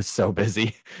Saturday. It was so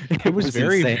busy. It was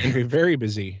very, very, very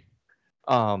busy.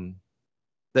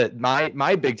 That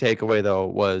my big takeaway though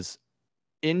was,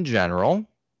 in general,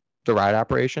 the ride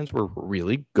operations were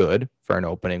really good for an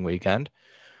opening weekend.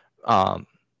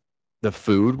 The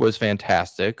food was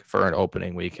fantastic for an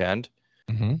opening weekend.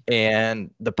 Mm-hmm.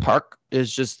 And the park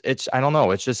is just, I don't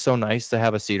know, it's just so nice to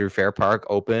have a Cedar Fair park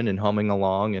open and humming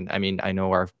along. And I mean, I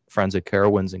know our friends at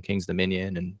Carowinds and Kings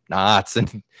Dominion and Knott's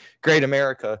and Great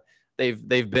America,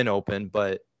 they've been open,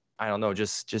 but I don't know,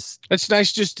 just it's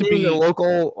nice just to be the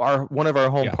local, one of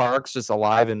our home parks just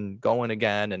alive and going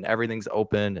again, and everything's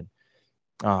open.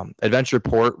 And Adventure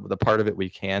Port, the part of it we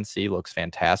can see, looks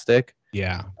fantastic.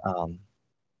 Yeah.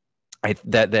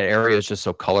 That area is just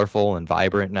so colorful and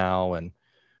vibrant now, and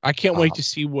I can't wait to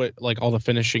see what all the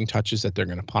finishing touches that they're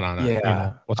going to put on it.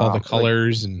 With all the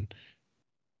colors and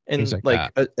things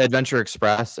like that. Adventure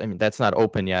Express. I mean, that's not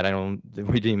open yet. We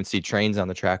didn't even see trains on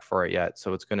the track for it yet,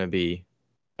 so it's going to be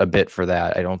a bit for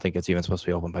that. I don't think it's even supposed to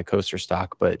be open by Coaster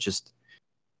Stock, but just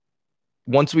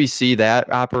once we see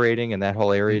that operating in that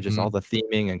whole area, just all the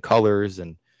theming and colors,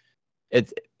 and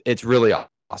it's really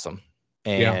awesome.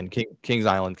 And Kings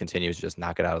Island continues to just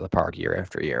knock it out of the park year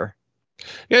after year.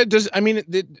 Yeah, it does. I mean,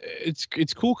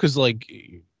 it's cool because like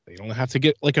they don't have to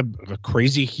get like a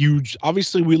crazy huge.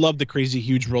 Obviously, we love the crazy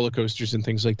huge roller coasters and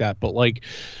things like that, but like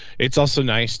it's also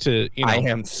nice to I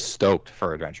am stoked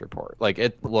for Adventure Port. Like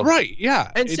it looks right,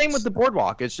 yeah. And same with the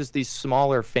Boardwalk. It's just these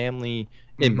smaller family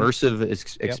immersive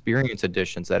experience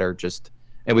editions that are just.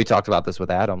 And we talked about this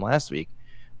with Adam last week.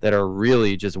 That are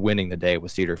really just winning the day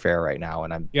with Cedar Fair right now,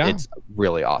 and it's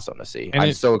really awesome to see. And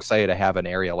I'm so excited to have an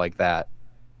area like that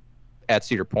at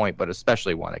Cedar Point, but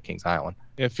especially one at Kings Island.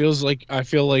 I feel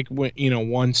like when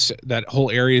once that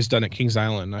whole area is done at Kings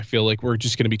Island, I feel like we're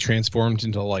just going to be transformed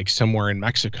into like somewhere in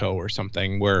Mexico or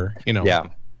something where and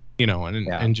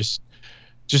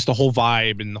just the whole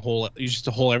vibe and the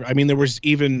whole. I mean, there was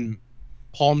even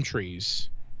palm trees,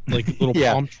 like little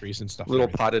palm trees and stuff. Little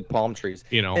potted palm trees,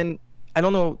 and. I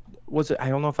don't know. I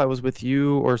don't know if I was with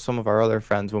you or some of our other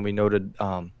friends when we noted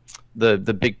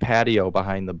the big patio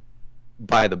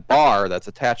by the bar that's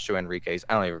attached to Enrique's.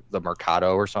 I don't know, the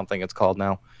Mercado or something it's called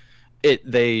now.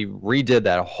 They redid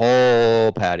that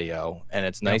whole patio, and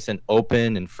it's nice and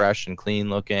open and fresh and clean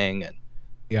looking. And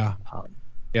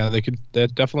they could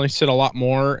definitely sit a lot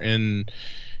more, and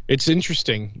it's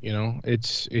interesting.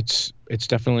 It's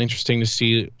definitely interesting to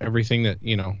see everything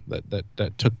that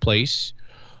that took place.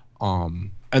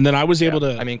 And then I was able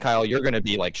to. I mean, Kyle, you're going to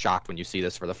be like shocked when you see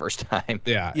this for the first time.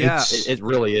 Yeah. It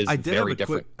really is very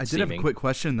different. I did have a quick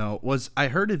question though. I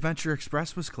heard Adventure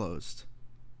Express was closed?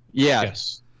 Yeah.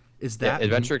 Yes. Is that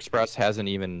Adventure Express hasn't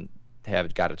even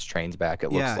got its trains back?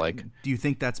 It looks like. Do you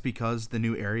think that's because the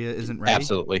new area isn't ready?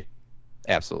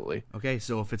 Absolutely. Okay,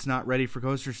 so if it's not ready for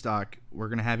Coaster Stock, we're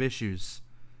gonna have issues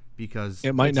because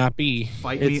it might not be.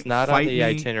 It's not on the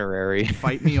itinerary.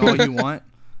 Fight me all you want.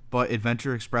 But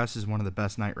Adventure Express is one of the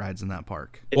best night rides in that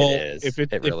park. If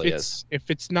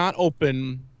it's not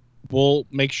open we'll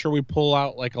make sure we pull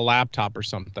out like a laptop or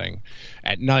something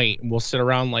at night, and we'll sit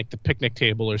around like the picnic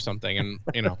table or something, and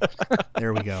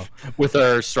There we go. With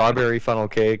our strawberry funnel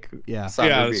cake. Yeah.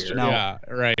 Cider beer. Now-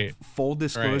 right. Full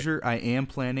disclosure, I am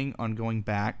planning on going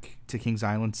back to Kings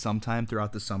Island sometime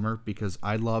throughout the summer because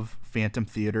I love Phantom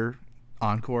Theater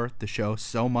Encore, the show,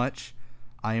 so much.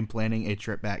 I am planning a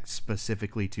trip back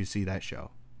specifically to see that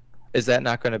show. Is that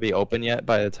not going to be open yet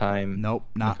by the time? Nope,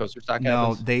 not. Coaster Stock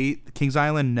No, happens? Kings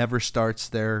Island never starts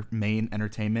their main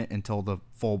entertainment until the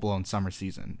full-blown summer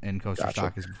season, and Coaster Gotcha.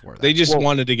 Stock is before that. They just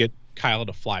wanted to get Kyle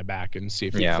to fly back and see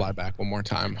if he Yeah. could fly back one more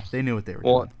time. They knew what they were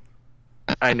Well, doing.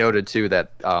 I noted too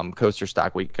that Coaster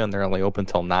Stock weekend, they're only open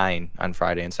till 9 on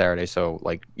Friday and Saturday. So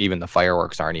like even the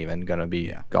fireworks aren't even going to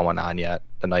be going on yet.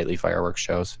 The nightly fireworks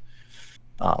shows.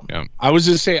 Yeah, I was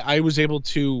just say I was able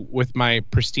to, with my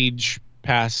Prestige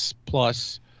Pass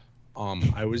Plus,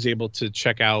 I was able to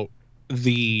check out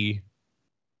the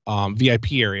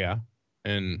VIP area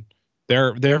and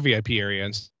their VIP area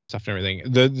and stuff and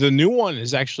everything. The new one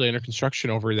is actually under construction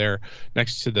over there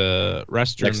next to the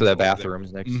restroom. Next to the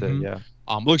bathrooms, next to, yeah.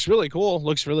 Looks really cool.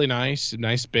 Looks really nice,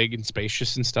 big and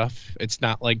spacious and stuff. It's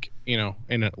not like, in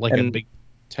a big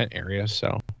tent area.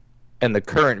 So. And the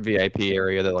current VIP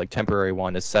area, the like temporary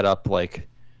one, is set up like,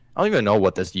 I don't even know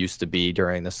what this used to be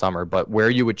during the summer, but where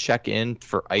you would check in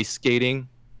for ice skating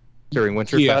during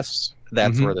Winterfest, Yes.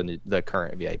 that's where the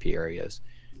current VIP area is.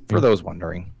 For those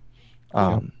wondering.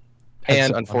 And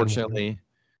Heads up, unfortunately,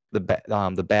 the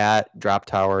Bat, Drop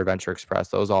Tower, Adventure Express,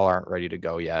 those all aren't ready to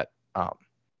go yet.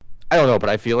 I don't know, but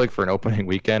I feel like for an opening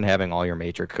weekend, having all your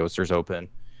major coasters open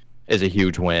is a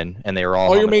huge win, and they were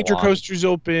all your major along. coasters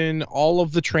open. All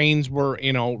of the trains were,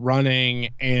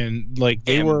 running, and like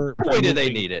they were. Boy, did they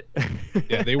need it!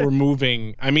 Yeah, they were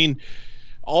moving. I mean,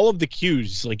 all of the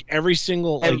queues, like every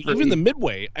single, like even the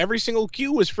Midway, every single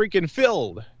queue was freaking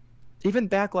filled. Even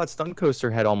Backlot Stunt Coaster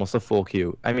had almost a full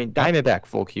queue. I mean, Diamondback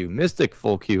full queue, Mystic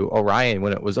full queue, Orion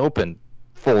when it was open,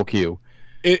 full queue.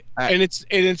 And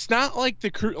it's not like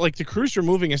the crews are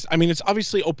moving. I mean, it's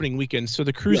obviously opening weekend, so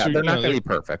the crews are. They're not going to be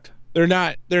perfect. They're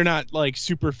not like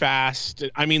super fast.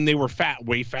 I mean, they were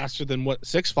way faster than what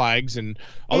Six Flags and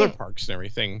other parks and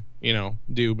everything,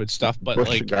 do, but stuff. But Busch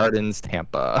like Gardens,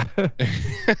 Tampa.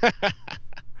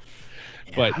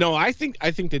 But no, I think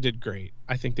they did great.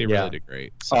 I think they really did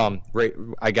great. So.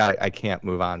 I can't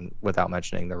move on without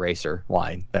mentioning the racer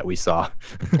line that we saw.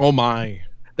 Oh my.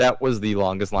 That was the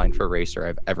longest line for a racer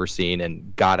I've ever seen,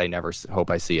 and God, I never hope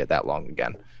I see it that long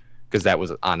again, because that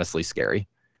was honestly scary.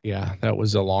 Yeah, that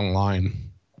was a long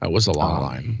line. That was a long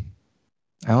line.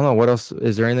 I don't know what else.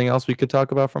 Is there anything else we could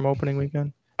talk about from opening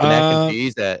weekend? The mac and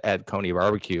cheese at Coney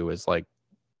Barbecue is like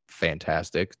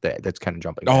fantastic. That's kind of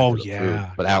jumping. Oh food,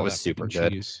 yeah, but that was super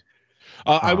good.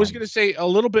 I was gonna say a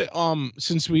little bit.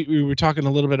 Since we were talking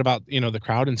a little bit about the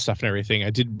crowd and stuff and everything,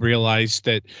 I did realize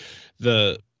that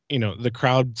the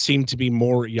crowd seemed to be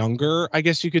more younger, I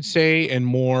guess you could say, and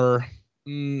more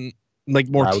like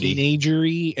more rowdy.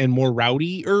 Teenagery and more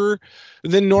rowdy-er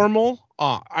than normal.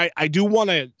 I do want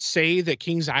to say that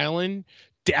Kings Island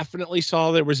definitely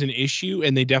saw there was an issue,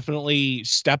 and they definitely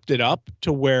stepped it up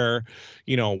to where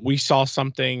we saw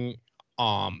something.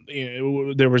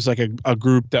 There was like a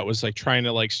group that was like trying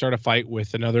to like start a fight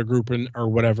with another group or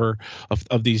whatever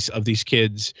of these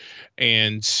kids,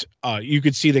 and you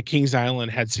could see that Kings Island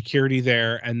had security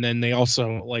there, and then they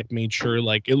also like made sure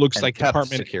like it looks like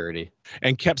department security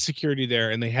and kept security there,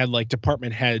 and they had like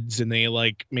department heads, and they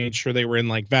like made sure they were in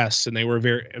like vests, and they were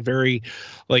very very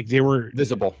like they were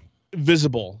visible.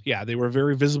 Yeah, they were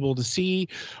very visible to see,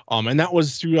 and that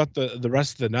was throughout the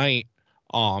rest of the night.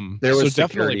 There was so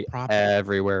security definitely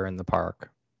everywhere in the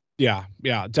park. Yeah,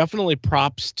 definitely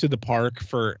props to the park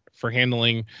for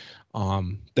handling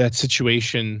that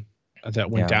situation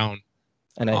that went down.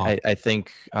 And I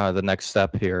think the next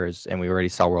step here is, and we already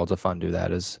saw Worlds of Fun do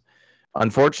that, is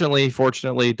unfortunately,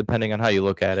 fortunately, depending on how you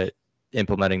look at it,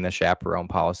 implementing the chaperone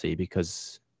policy,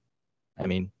 because I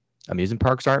mean, amusement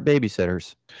parks aren't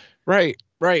babysitters. Right.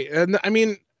 And I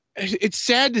mean, it's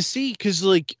sad to see because,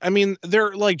 like, I mean,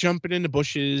 they're like jumping into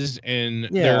bushes and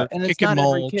they're and kicking it's not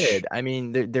mulch. every kid. I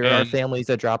mean, there are families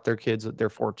that drop their kids, their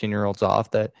 14-year-olds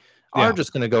off that are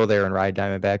just going to go there and ride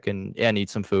Diamondback and eat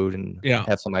some food and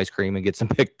have some ice cream and get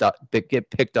picked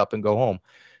up and go home.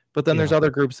 But then there's other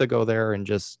groups that go there and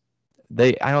just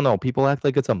I don't know, people act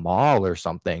like it's a mall or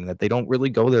something, that they don't really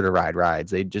go there to ride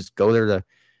rides. They just go there to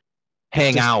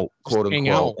hang out, quote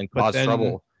unquote, and cause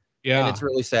trouble. Yeah. And it's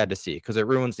really sad to see because it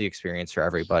ruins the experience for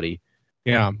everybody.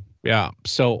 Yeah. Yeah.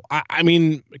 So I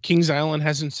mean, Kings Island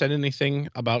hasn't said anything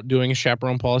about doing a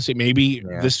chaperone policy. Maybe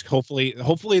this hopefully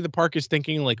the park is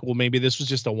thinking like, well, maybe this was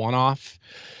just a one-off.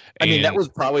 I mean, that was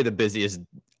probably the busiest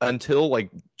until like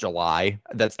July.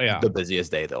 That's the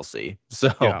busiest day they'll see.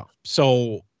 So yeah.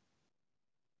 So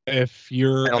if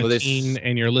you're a teen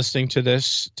and you're listening to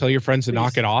this, tell your friends to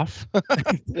knock it off.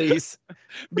 Please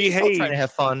behave. Try to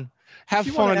have fun. Have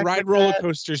fun, ride roller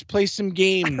coasters, play some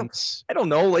games. I don't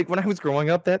know. Like when I was growing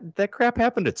up, that crap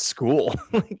happened at school.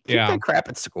 Keep that crap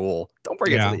at school. Don't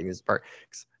bring it to the amusement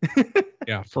parks.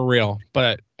 Yeah, for real.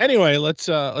 But anyway, let's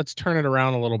turn it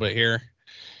around a little bit here.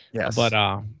 Yes.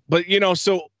 But you know,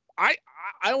 so I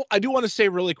do want to say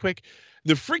really quick,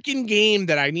 the freaking game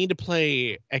that I need to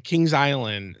play at Kings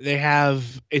Island, they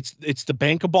have it's the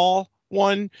bank a ball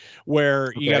one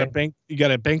where you gotta bank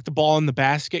the ball in the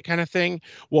basket kind of thing.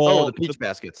 Well, the peach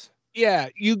baskets. Yeah,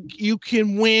 you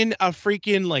can win a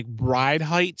freaking like bride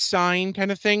height sign kind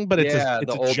of thing, but it's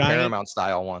the a old giant Paramount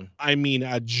style one. I mean,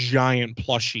 a giant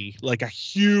plushie, like a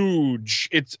huge.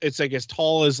 It's like as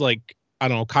tall as like I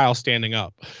don't know Kyle standing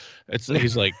up.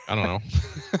 He's like I don't know,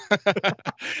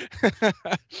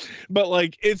 but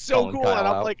like it's so cool, and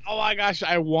I'm like, oh my gosh,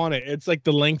 I want it. It's like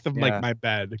the length of like my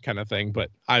bed kind of thing.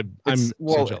 But I'm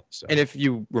so jealous. So. And if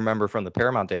you remember from the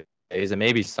Paramount days, and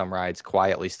maybe some rides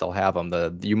quietly still have them.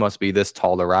 The you must be this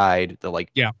tall to ride. The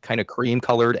like kind of cream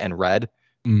colored and red,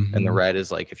 and the red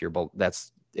is like if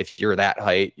you're that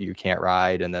height you can't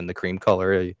ride, and then the cream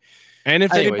color. And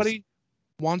if anybody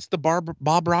wants the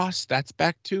Bob Ross, that's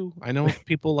back too. I know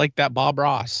people like that Bob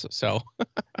Ross. So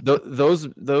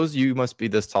those you must be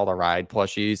this tall to ride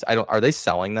plushies. Are they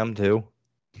selling them too?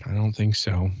 I don't think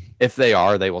so. If they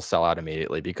are, they will sell out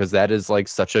immediately because that is like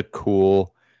such a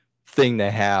cool thing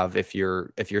to have if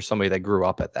you're somebody that grew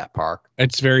up at that park.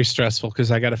 It's very stressful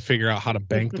because I got to figure out how to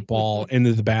bank the ball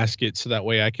into the basket so that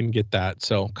way I can get that.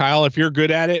 So Kyle, if you're good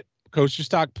at it, Coaster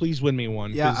Stock, please win me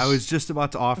one. Yeah, I was just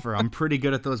about to offer. I'm pretty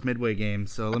good at those midway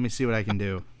games, so let me see what I can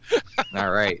do.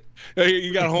 All right.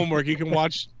 You got homework. You can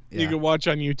watch. You can watch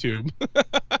on YouTube.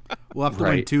 We'll have to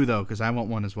win two though, because I want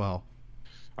one as well.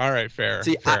 All right, fair.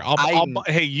 See, fair.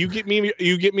 Hey, you get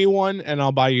me one, and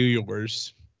I'll buy you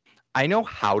yours. I know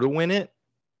how to win it.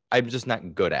 I'm just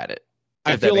not good at it.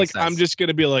 I feel like I'm just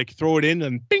gonna be like throw it in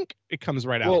and bink, it comes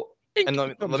right out. Bink, and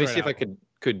let me see if I could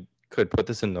put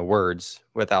this into words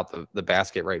without the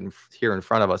basket right here in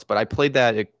front of us. But I played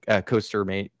that at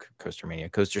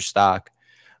CoasterMania, Coaster Stock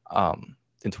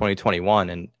in 2021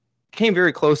 and came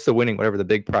very close to winning whatever the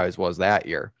big prize was that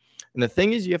year. And the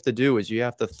thing is you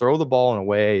have to throw the ball in a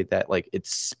way that like it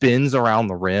spins around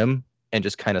the rim and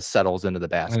just kind of settles into the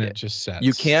basket. And it just sets.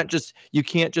 You can't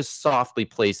just softly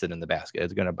place it in the basket.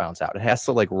 It's going to bounce out. It has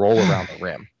to like roll around the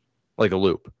rim like a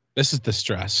loop. This is the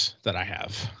stress that I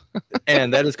have.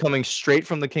 And that is coming straight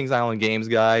from the Kings Island Games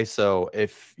guy. So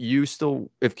if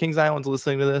Kings Island's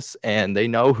listening to this and they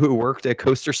know who worked at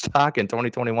Coaster Stock in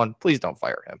 2021, please don't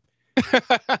fire him.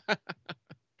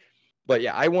 But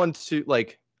yeah, I won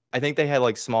I think they had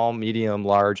like small, medium,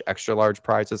 large, extra large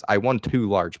prizes. I won 2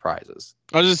 large prizes.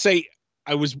 I was just say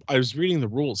I was reading the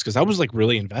rules because I was like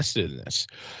really invested in this.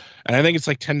 And I think it's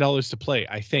like $10 to play,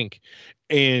 I think.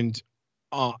 And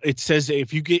it says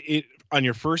if you get it on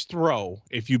your first throw,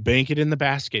 if you bank it in the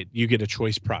basket, you get a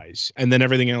choice prize, and then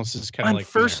everything else is kind of like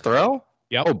first throw.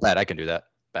 Yep. Oh, bet I can do that.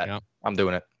 Bet. Yep. I'm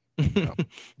doing it. Yep.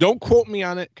 Don't quote me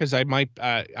on it because I might.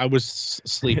 I was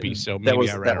sleepy, so maybe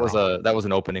that was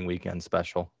an opening weekend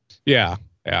special. Yeah.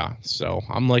 So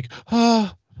I'm like,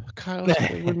 Kyle,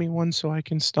 win me one so I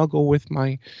can snuggle with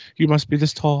my. You must be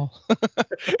this tall.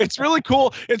 It's really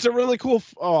cool. It's a really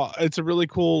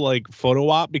cool like photo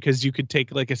op because you could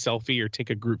take like a selfie or take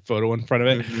a group photo in front of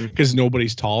it because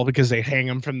nobody's tall because they hang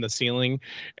them from the ceiling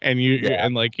and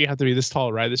and like you have to be this tall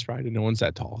to ride this ride and no one's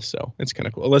that tall. So it's kind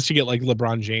of cool unless you get like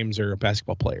LeBron James or a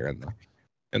basketball player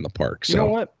in the park. So you know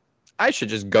what? I should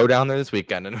just go down there this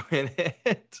weekend and win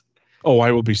it. Oh,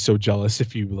 I will be so jealous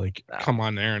if you like come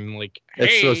on there and like. Hey.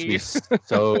 It's supposed to be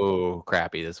so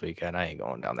crappy this weekend. I ain't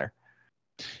going down there.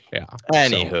 Yeah.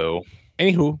 Anywho.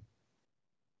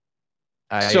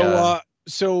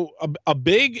 So a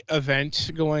big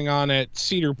event going on at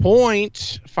Cedar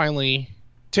Point. Finally,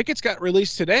 tickets got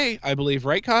released today, I believe,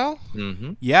 right, Kyle?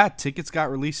 Mm-hmm. Yeah, tickets got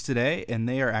released today, and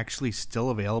they are actually still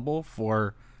available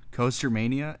for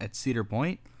CoasterMania at Cedar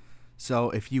Point. So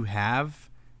if you have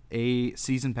a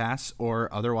season pass or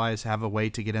otherwise have a way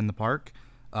to get in the park,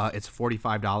 it's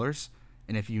 $45,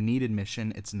 and if you need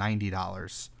admission, it's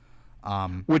 $90.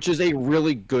 Which is a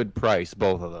really good price,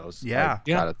 both of those. Yeah.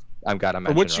 I've got to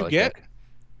mention. What you really get? Quick.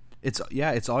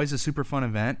 It's always a super fun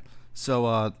event.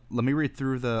 So let me read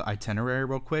through the itinerary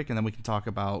real quick, and then we can talk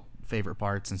about favorite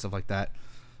parts and stuff like that.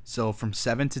 So from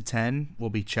 7 to 10 will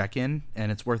be check-in,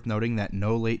 and it's worth noting that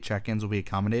no late check-ins will be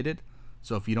accommodated.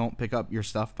 So if you don't pick up your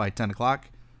stuff by 10 o'clock,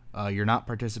 you're not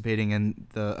participating in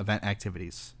the event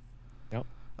activities. Yep.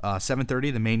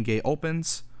 7:30, the main gate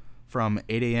opens. From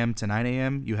 8 a.m. to 9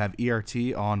 a.m., you have ERT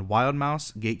on Wild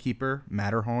Mouse, Gatekeeper,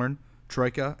 Matterhorn,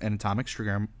 Troika, and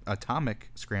Atomic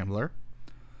Scrambler.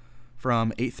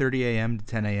 From 8:30 a.m. to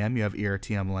 10 a.m., you have ERT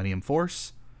on Millennium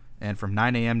Force. And from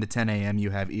 9 a.m. to 10 a.m.,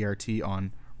 you have ERT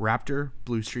on Raptor,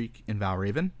 Blue Streak, and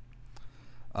Valraven.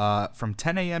 From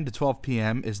 10 a.m. to 12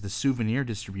 p.m. is the souvenir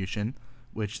distribution,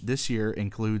 which this year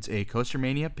includes a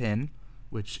CoasterMania pin,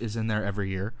 which is in there every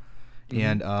year.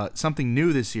 Mm-hmm. And something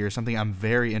new this year, something I'm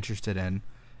very interested in,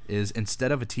 is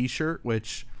instead of a t-shirt,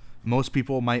 which most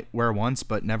people might wear once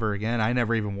but never again, I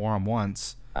never even wore them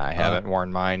once. I haven't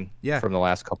worn mine from the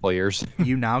last couple of years.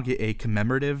 You now get a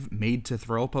commemorative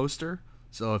made-to-throw poster.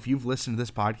 So if you've listened to this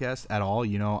podcast at all,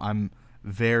 you know I'm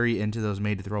very into those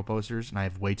made-to-throw posters, and I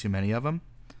have way too many of them.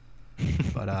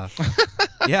 But,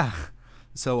 yeah.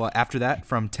 So after that,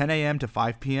 from 10 a.m. to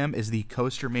 5 p.m. is the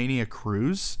CoasterMania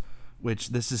Cruise, which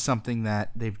this is something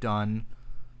that they've done.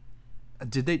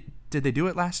 Did they do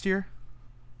it last year?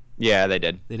 Yeah, they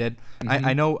did. They did.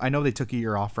 Mm-hmm. I know they took a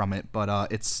year off from it,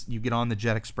 but it's you get on the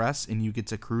Jet Express and you get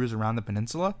to cruise around the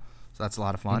peninsula, so that's a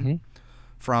lot of fun. Mm-hmm.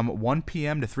 From 1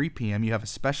 p.m. to 3 p.m., you have a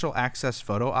special access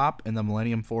photo op in the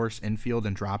Millennium Force infield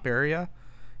and drop area,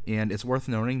 and it's worth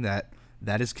noting that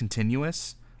is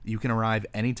continuous. You can arrive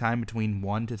anytime between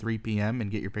 1 to 3 p.m.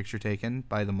 and get your picture taken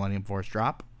by the Millennium Force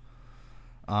drop.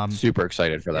 Super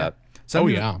excited for that.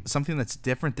 Something that's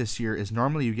different this year is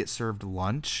normally you get served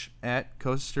lunch at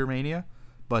CoasterMania,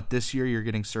 but this year you're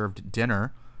getting served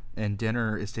dinner, and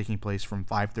dinner is taking place from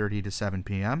 5:30 to 7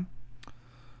 p.m.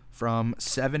 From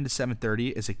 7 to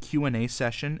 7:30 is a Q&A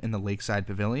session in the Lakeside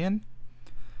Pavilion.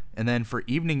 And then for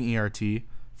evening ERT,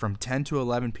 from 10 to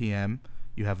 11 p.m.,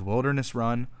 you have Wilderness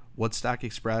Run, Woodstock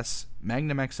Express,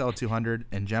 Magnum XL 200,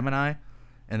 and Gemini.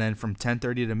 And then from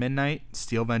 10:30 to midnight,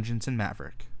 Steel Vengeance and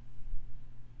Maverick.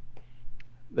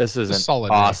 This is an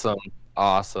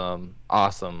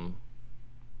awesome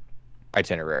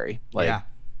itinerary.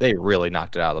 They really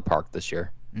knocked it out of the park this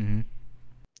year. Mm-hmm.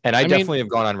 And I definitely have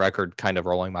gone on record kind of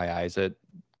rolling my eyes at,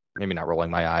 maybe not rolling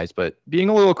my eyes, but being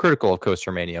a little critical of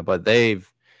CoasterMania. But they've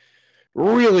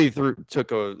really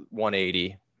took a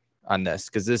 180 on this,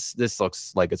 because this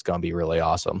looks like it's going to be really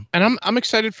awesome. And I'm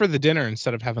excited for the dinner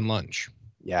instead of having lunch.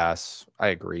 Yes, I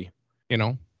agree. You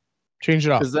know, change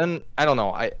it up. Because then, I don't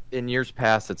know, in years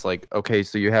past, it's like, okay,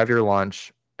 so you have your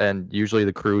lunch, and usually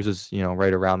the cruise is,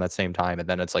 right around that same time. And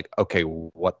then it's like, okay,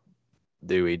 what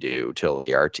do we do till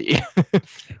the RT?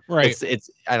 Right. It's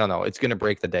I don't know, it's going to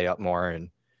break the day up more. And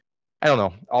I don't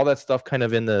know, all that stuff kind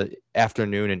of in the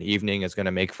afternoon and evening is going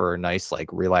to make for a nice,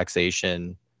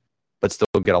 relaxation, but still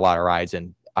get a lot of rides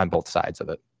in on both sides of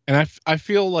it. And I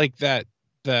feel like that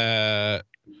the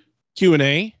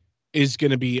Q&A is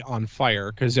going to be on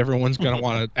fire, because everyone's going to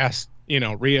want to ask,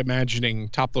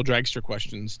 reimagining Top Thrill Dragster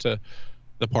questions to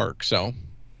the park. So,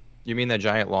 you mean that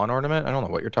giant lawn ornament? I don't know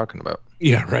what you're talking about.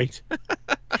 Yeah, right.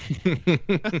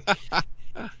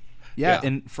 Yeah,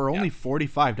 and for only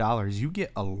 $45, you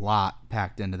get a lot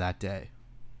packed into that day.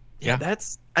 Yeah,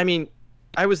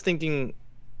 I was thinking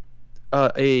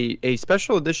a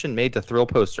special edition made to thrill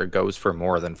poster goes for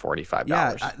more than $45.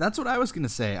 Yeah, that's what I was gonna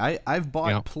say. I've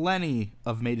bought plenty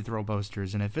of made to thrill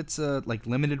posters, and if it's a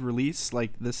limited release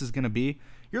like this is gonna be,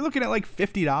 you're looking at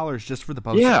 $50 just for the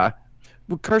poster. Yeah.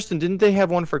 Well, Karsten, didn't they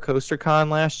have one for CoasterCon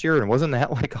last year, and wasn't that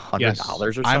 $100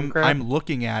 or something? Crap? I'm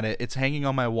looking at it. It's hanging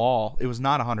on my wall. It was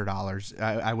not $100.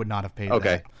 I would not have paid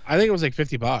that. I think it was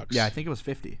 $50. Yeah, I think it was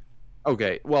 50.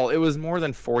 Okay, well, it was more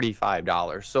than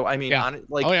 $45. So I mean,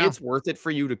 it's worth it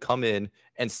for you to come in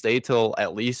and stay till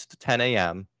at least 10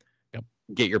 a.m. Yep.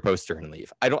 Get your poster and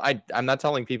leave. I'm not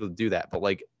telling people to do that, but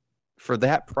for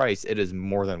that price, it is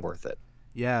more than worth it.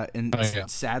 Yeah, and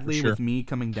sadly, with me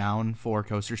coming down for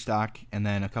Coaster Stock and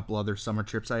then a couple other summer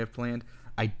trips I have planned,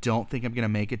 I don't think I'm gonna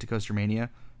make it to CoasterMania,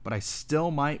 but I still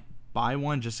might buy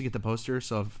one just to get the poster.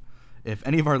 So if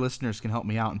any of our listeners can help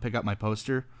me out and pick up my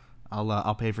poster,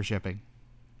 I'll pay for shipping.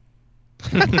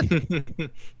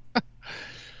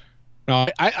 No,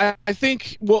 I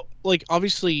think, well,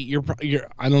 obviously you're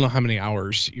I don't know how many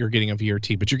hours you're getting of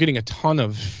ERT, but you're getting a ton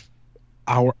of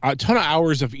a ton of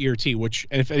hours of ERT, which,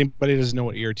 and if anybody doesn't know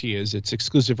what ERT is, it's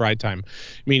exclusive ride time,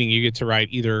 meaning you get to ride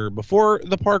either before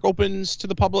the park opens to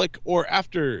the public or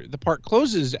after the park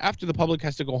closes, after the public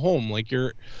has to go home. Like,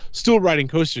 you're still riding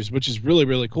coasters, which is really,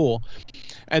 really cool.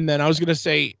 And then I was going to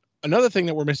say another thing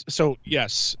that we're missing. So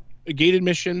yes, a gate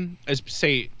admission,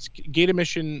 gate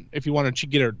admission, if you want to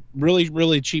get a really,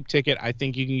 really cheap ticket, I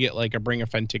think you can get like a Bring a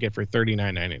Friend ticket for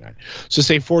 $39.99. So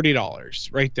say $40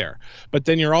 right there. But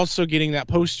then you're also getting that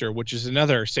poster, which is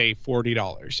another, say,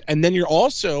 $40. And then you're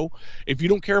also, if you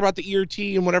don't care about the ERT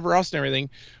and whatever else and everything,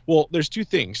 well, there's two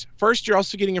things. First, you're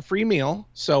also getting a free meal.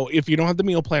 So if you don't have the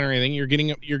meal plan or anything, you're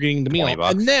getting the meal.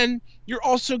 And then you're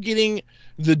also getting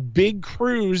the big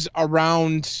cruise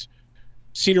around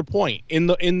Cedar Point in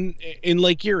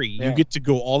Lake Erie. You get to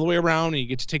go all the way around and you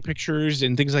get to take pictures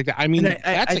and things like that. I mean,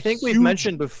 I think we've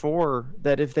mentioned before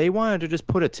that if they wanted to just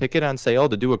put a ticket on sale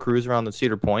to do a cruise around the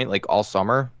Cedar Point like all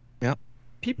summer,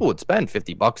 people would spend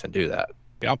 $50 and do that.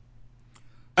 Yep.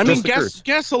 I mean,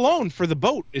 gas alone for the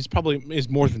boat is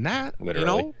more than that.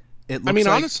 Literally. You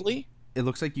know? Honestly, it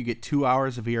looks like you get 2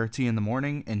 hours of ERT in the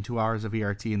morning and 2 hours of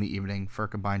ERT in the evening for a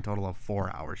combined total of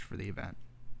 4 hours for the event.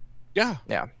 Yeah.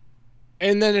 Yeah.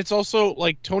 And then it's also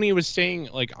like Tony was saying,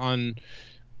 like on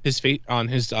his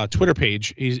Twitter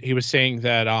page, he was saying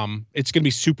that it's going to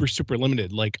be super, super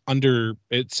limited. Like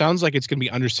it sounds like it's going to be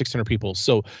under 600 people.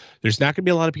 So there's not going to be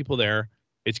a lot of people there.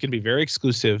 It's going to be very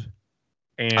exclusive.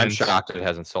 And I'm shocked it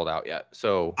hasn't sold out yet.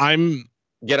 So I'm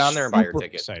get on there and buy your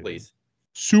ticket, excited. Please.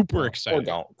 Super excited. Or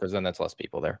don't, because then that's less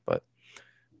people there. But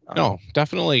no,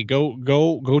 definitely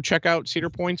go check out Cedar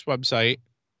Point's website.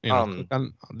 Click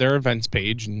on their events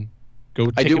page and go.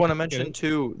 I do want to mention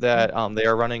too that they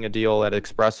are running a deal at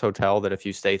Express Hotel that if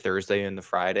you stay Thursday and the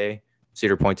Friday,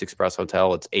 Cedar Point's Express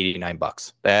Hotel, it's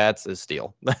 $89. That's a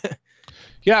steal.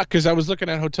 Yeah, because I was looking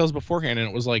at hotels beforehand and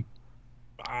it was like,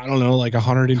 I don't know, like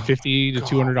 $150 to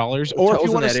 $200. Or if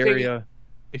you want to stay area,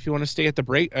 if you want to stay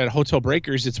at Hotel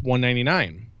Breakers, it's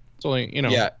 $199. It's only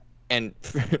Yeah, and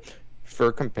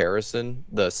for comparison,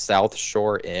 the South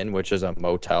Shore Inn, which is a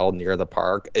motel near the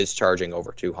park, is charging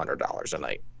over $200 a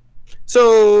night.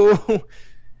 So,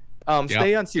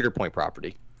 stay on Cedar Point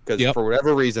property because for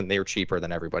whatever reason they're cheaper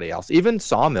than everybody else. Even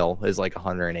Sawmill is like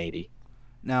 $180.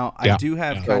 Now, I do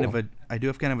have kind of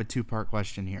a two-part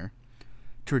question here.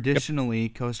 Traditionally,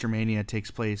 CoasterMania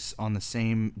takes place on the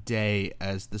same day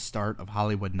as the start of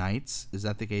Hollywood Nights. Is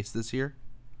that the case this year?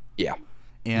 Yeah.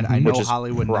 And I know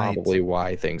Hollywood Nights probably Nights,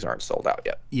 why things aren't sold out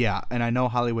yet. Yeah, and I know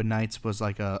Hollywood Nights was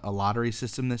like a lottery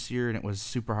system this year, and it was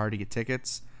super hard to get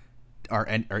tickets. Are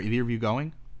either of you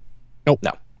going? Nope.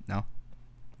 No.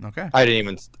 Okay. I didn't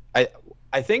even.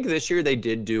 I think this year they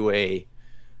did do a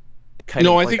kind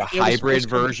of like a hybrid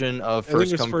version of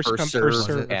first come first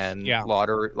serve and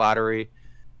lottery.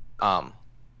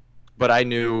 But I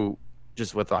knew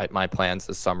just with my plans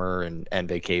this summer and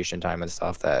vacation time and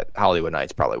stuff that Hollywood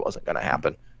Nights probably wasn't going to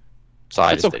happen. So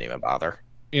I just didn't even bother.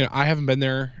 I haven't been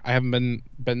there. I haven't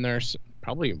been there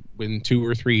probably in 2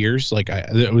 or 3 years. Like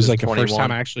it was like the first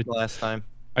time last time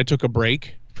I took a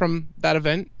break from that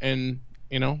event. And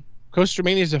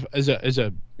CoasterMania is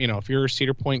a if you're a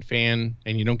Cedar Point fan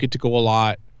and you don't get to go a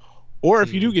lot, or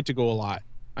if you do get to go a lot,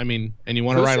 and you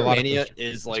want to ride a lot of coasters,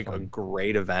 is like a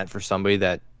great event for somebody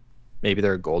that maybe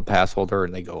they're a gold pass holder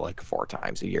and they go like 4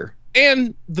 times a year.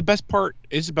 And the best part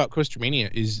is about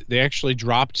CoasterMania is they actually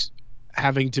dropped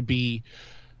having to be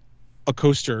a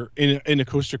coaster in a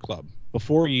coaster club.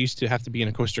 Before, you used to have to be in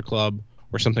a coaster club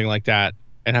or something like that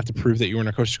and have to prove that you were in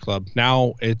a coaster club.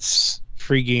 Now it's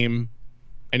free game.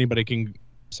 Anybody can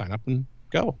sign up and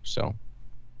go. So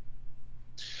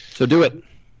do it.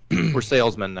 We're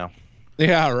salesmen now.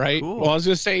 Yeah, right. Cool. Well, I was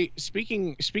gonna say,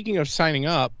 speaking of signing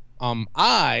up,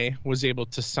 I was able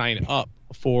to sign up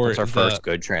for That's our first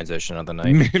good transition of the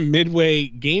night. Midway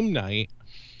game night,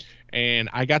 and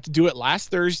I got to do it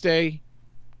last Thursday.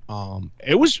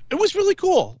 It was really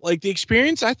cool. Like the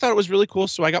experience, I thought it was really cool.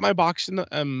 So I got my box in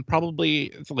the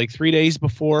probably like 3 days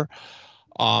before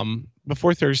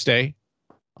Thursday.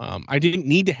 I didn't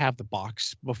need to have the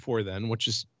box before then, which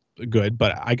is good.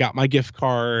 But I got my gift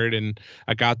card and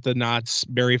I got the Knott's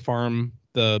Berry Farm,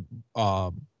 the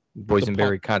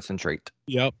boysenberry concentrate.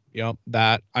 Yep.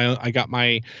 That I got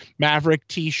my Maverick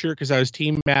T-shirt because I was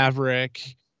Team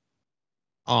Maverick.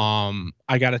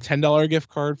 I got a $10 gift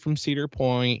card from Cedar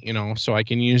Point, so I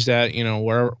can use that,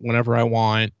 whenever I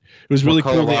want. It was really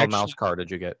cool. What mouse card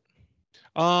did you get?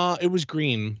 It was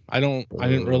green. I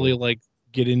didn't really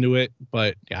get into it,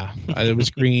 but yeah, it was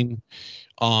green.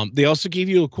 They also gave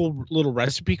you a cool little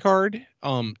recipe card,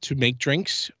 to make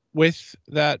drinks with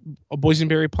that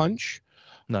boysenberry punch.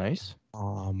 Nice.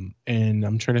 And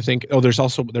I'm trying to think. Oh, there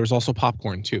was also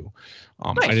popcorn too.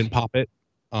 Nice. I didn't pop it,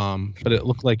 but it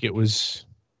looked like it was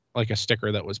like a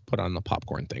sticker that was put on the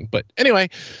popcorn thing. But anyway,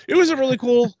 it was a really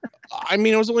cool. I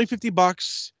mean, it was only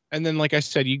 $50, and then like I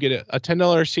said, you get a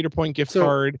 $10 Cedar Point gift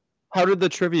card. How did the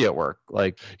trivia work?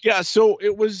 Like, yeah, so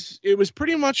it was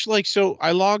pretty much like, so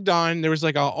I logged on. There was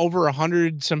like over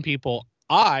 100 some people.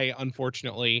 I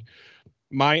unfortunately.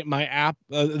 My app,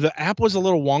 the app was a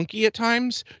little wonky at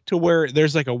times to where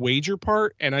there's like a wager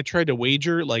part, and I tried to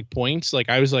wager like points, like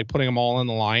I was like putting them all on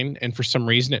the line, and for some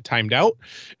reason it timed out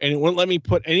and it wouldn't let me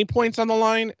put any points on the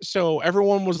line. So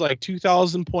everyone was like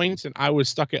 2,000 points and I was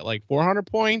stuck at like 400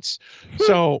 points.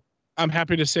 So I'm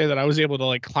happy to say that I was able to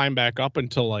like climb back up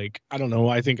until like, I don't know,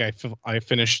 I think I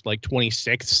finished like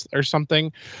 26th or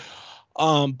something.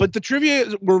 But the trivia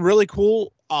were really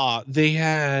cool. They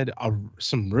had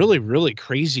some really, really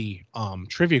crazy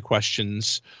trivia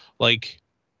questions. Like,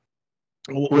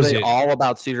 were they all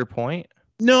about Cedar Point?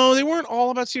 No, they weren't all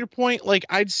about Cedar Point. Like,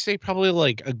 I'd say probably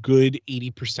like a good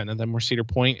 80% of them were Cedar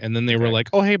Point, and then they were like,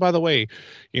 "Oh, hey, by the way,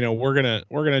 we're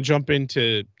gonna jump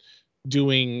into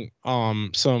doing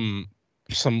some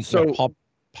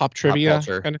pop trivia,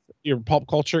 kind of your pop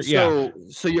culture."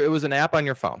 It was an app on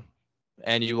your phone,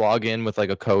 and you log in with like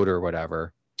a code or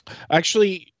whatever.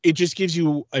 Actually, it just gives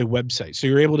you a website, so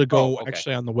you're able to go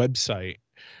actually on the website,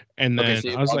 and then so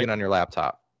you I was log like, in on your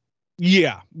laptop.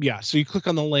 Yeah. So you click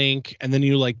on the link, and then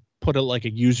you like put like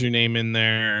a username in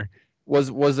there.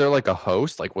 Was there like a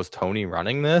host? Like, was Tony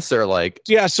running this, or like?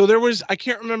 Yeah. So there was. I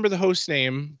can't remember the host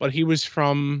name, but he was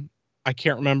from. I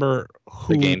can't remember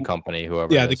who. The game company,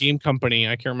 whoever. Yeah, the game company.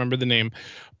 I can't remember the name,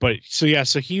 but so yeah.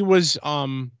 So he was.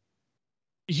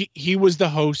 He was the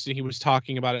host, and he was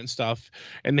talking about it and stuff,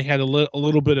 and they had a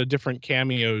little bit of different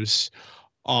cameos,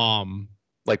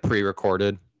 like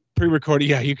pre-recorded,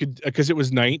 yeah, you could, because it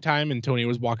was nighttime and Tony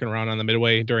was walking around on the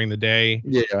midway during the day,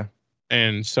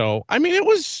 and so I mean it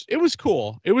was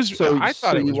cool. It was, so I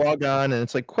thought it was, you log on and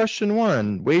it's like question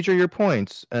 1, wager your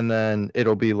points, and then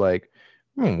it'll be like,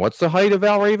 what's the height of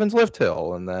Al Raven's lift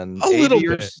hill, and then a little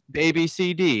bit A, B,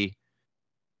 C, D.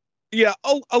 Yeah,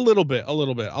 a little bit.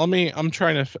 I'm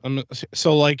trying to.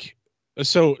 So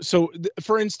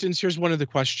for instance, here's one of the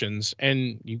questions,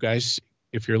 and you guys,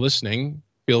 if you're listening,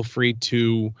 feel free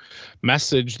to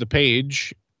message the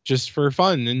page just for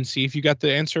fun and see if you got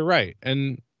the answer right.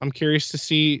 And I'm curious to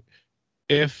see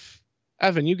if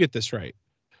Evan, you get this right.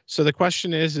 So the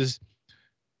question is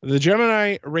the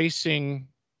Gemini Racing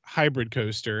hybrid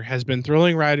coaster has been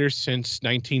thrilling riders since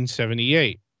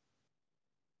 1978.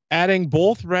 Adding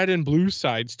both red and blue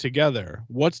sides together,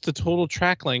 what's the total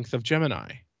track length of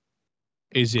Gemini?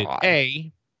 Is it A,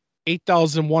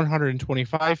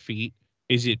 8,125 feet?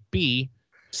 Is it B,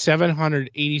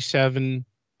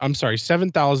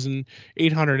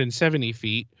 7,870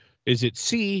 feet? Is it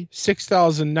C,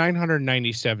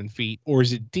 6,997 feet? Or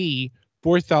is it D,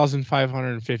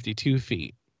 4,552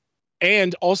 feet?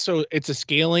 And also, it's a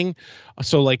scaling.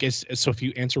 So if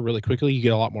you answer really quickly, you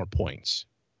get a lot more points.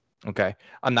 Okay.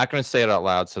 I'm not going to say it out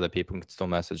loud so that people can still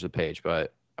message the page,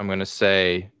 but I'm going to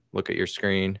say, look at your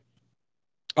screen.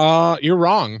 You're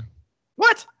wrong.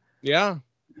 What? Yeah.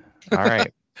 All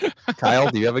right.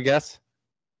 Kyle, do you have a guess?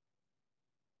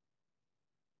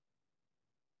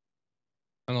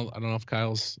 I don't know if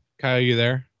Kyle, you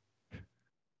there?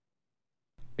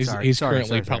 He's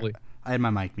currently probably. I had my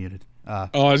mic muted. I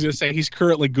was going to say he's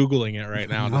currently Googling it right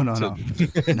now. No. No.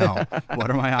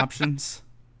 What are my options?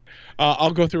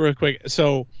 I'll go through real quick.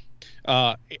 So,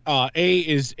 A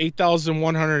is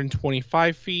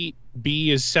 8,125 feet.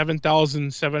 B is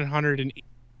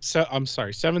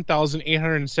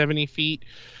 7,870 feet.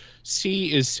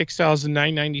 C is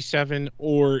 6,997,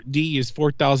 or D is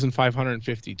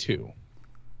 4,552.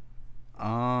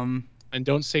 And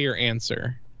don't say your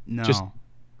answer. No. Just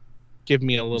give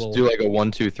me a little. Just do like a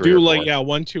 1, 2, 3. Do like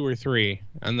 1, 2, or 3.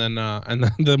 And then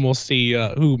we'll see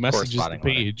who messages the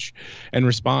page and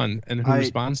respond, and who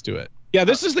responds to it. Yeah,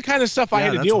 this is the kind of stuff I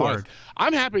had to deal with.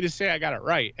 I'm happy to say I got it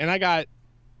right, and I got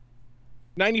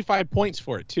 95 points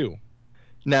for it too.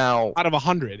 Now, out of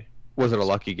 100. Was it a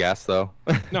lucky guess though?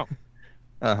 No.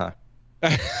 Uh-huh.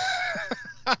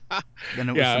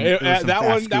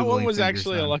 That one was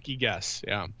actually a lucky guess.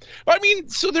 Yeah. But I mean,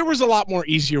 so there was a lot more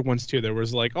easier ones too. There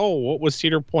was like, what was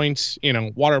Cedar Point's,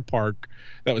 water park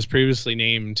that was previously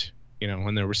named,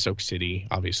 and there was Soak City,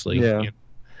 obviously. Yeah.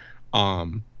 I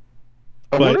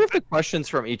wonder if the questions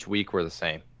from each week were the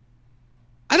same.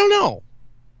 I don't know.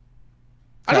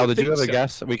 Kyle, did you have a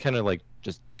guess? We kind of like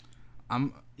just.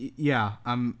 I'll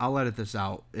edit this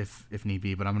out if need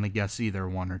be, but I'm gonna guess either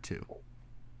 1 or 2.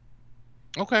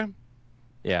 Okay.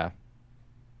 Yeah.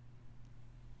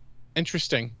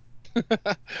 Interesting.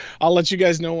 I'll let you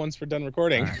guys know once we're done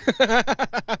recording.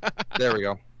 There we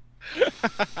go.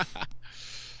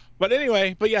 But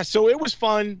anyway, yeah, so it was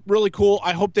fun, really cool.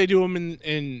 I hope they do them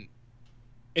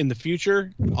in the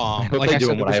future. I hope they do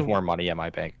them when I have more money in my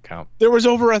bank account. There was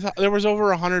over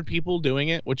 100 people doing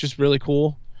it, which is really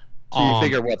cool. So you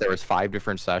figure there was 5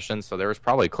 different sessions, so there was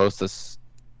probably close to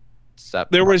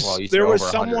there was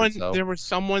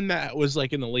someone that was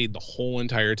like in the lead the whole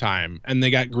entire time, and they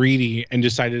got greedy and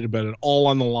decided to bet it all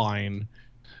on the line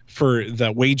for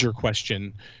the wager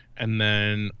question, and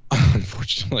then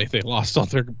unfortunately they lost all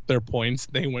their points.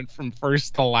 They went from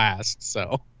first to last.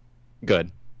 So good.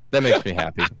 That makes me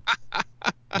happy.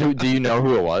 Do you know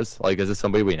who it was? Like, is it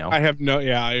somebody we know? I have no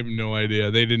idea.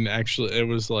 They didn't actually. It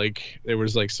was like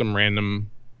some random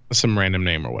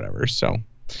name or whatever. So.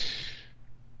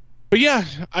 But yeah,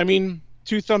 I mean,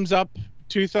 2 thumbs up.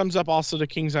 2 thumbs up also to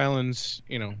Kings Island's,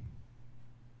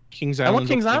 Kings Island. I want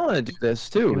Kings Island to do this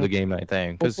too, the game night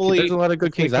thing, because there's a lot of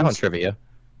good Kings Island trivia.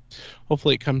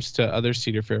 Hopefully it comes to other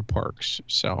Cedar Fair parks.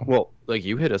 So. Well, like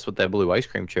you hit us with that blue ice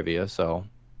cream trivia, so.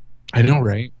 I know,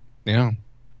 right? Yeah,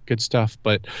 good stuff.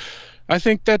 But I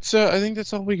think that's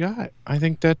all we got. I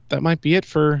think that might be it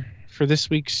for this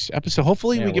week's episode.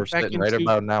 Hopefully we get back into right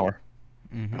about an hour.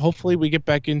 Mm-hmm. Hopefully we get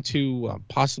back into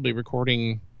possibly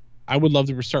recording. I would love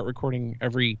to start recording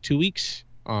every 2 weeks,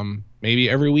 maybe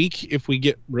every week if we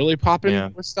get really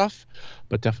popping with stuff,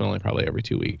 but definitely probably every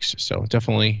 2 weeks. So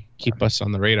definitely keep us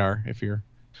on the radar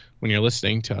when you're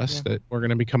listening to us, that we're going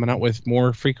to be coming out with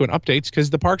more frequent updates because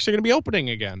the parks are going to be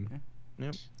opening again.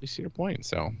 Yep, you see your point.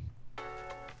 So.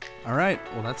 All right,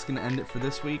 well, that's going to end it for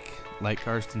this week. Like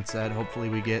Karsten said, hopefully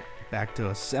we get back to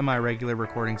a semi-regular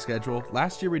recording schedule.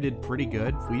 Last year we did pretty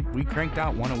good. We cranked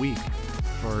out 1 a week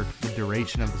for the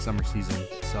duration of the summer season.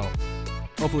 So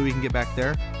hopefully we can get back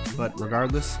there. But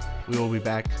regardless, we will be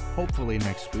back hopefully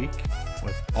next week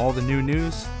with all the new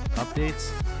news,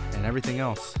 updates, and everything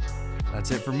else. That's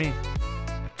it for me.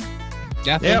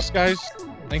 Yeah, thanks guys.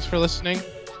 Thanks for listening.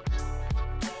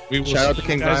 We will shout out to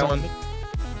Kings Island.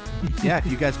 Yeah, if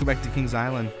you guys go back to Kings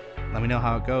Island, let me know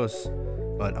how it goes.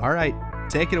 But all right,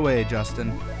 take it away,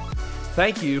 Justin.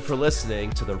 Thank you for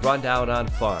listening to the Rundown on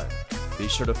Fun. Be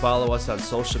sure to follow us on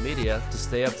social media to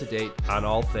stay up to date on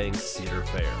all things Cedar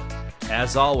Fair.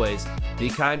 As always, be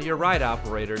kind to your ride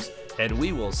operators, and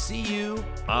we will see you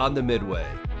on the Midway.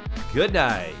 Good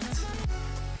night.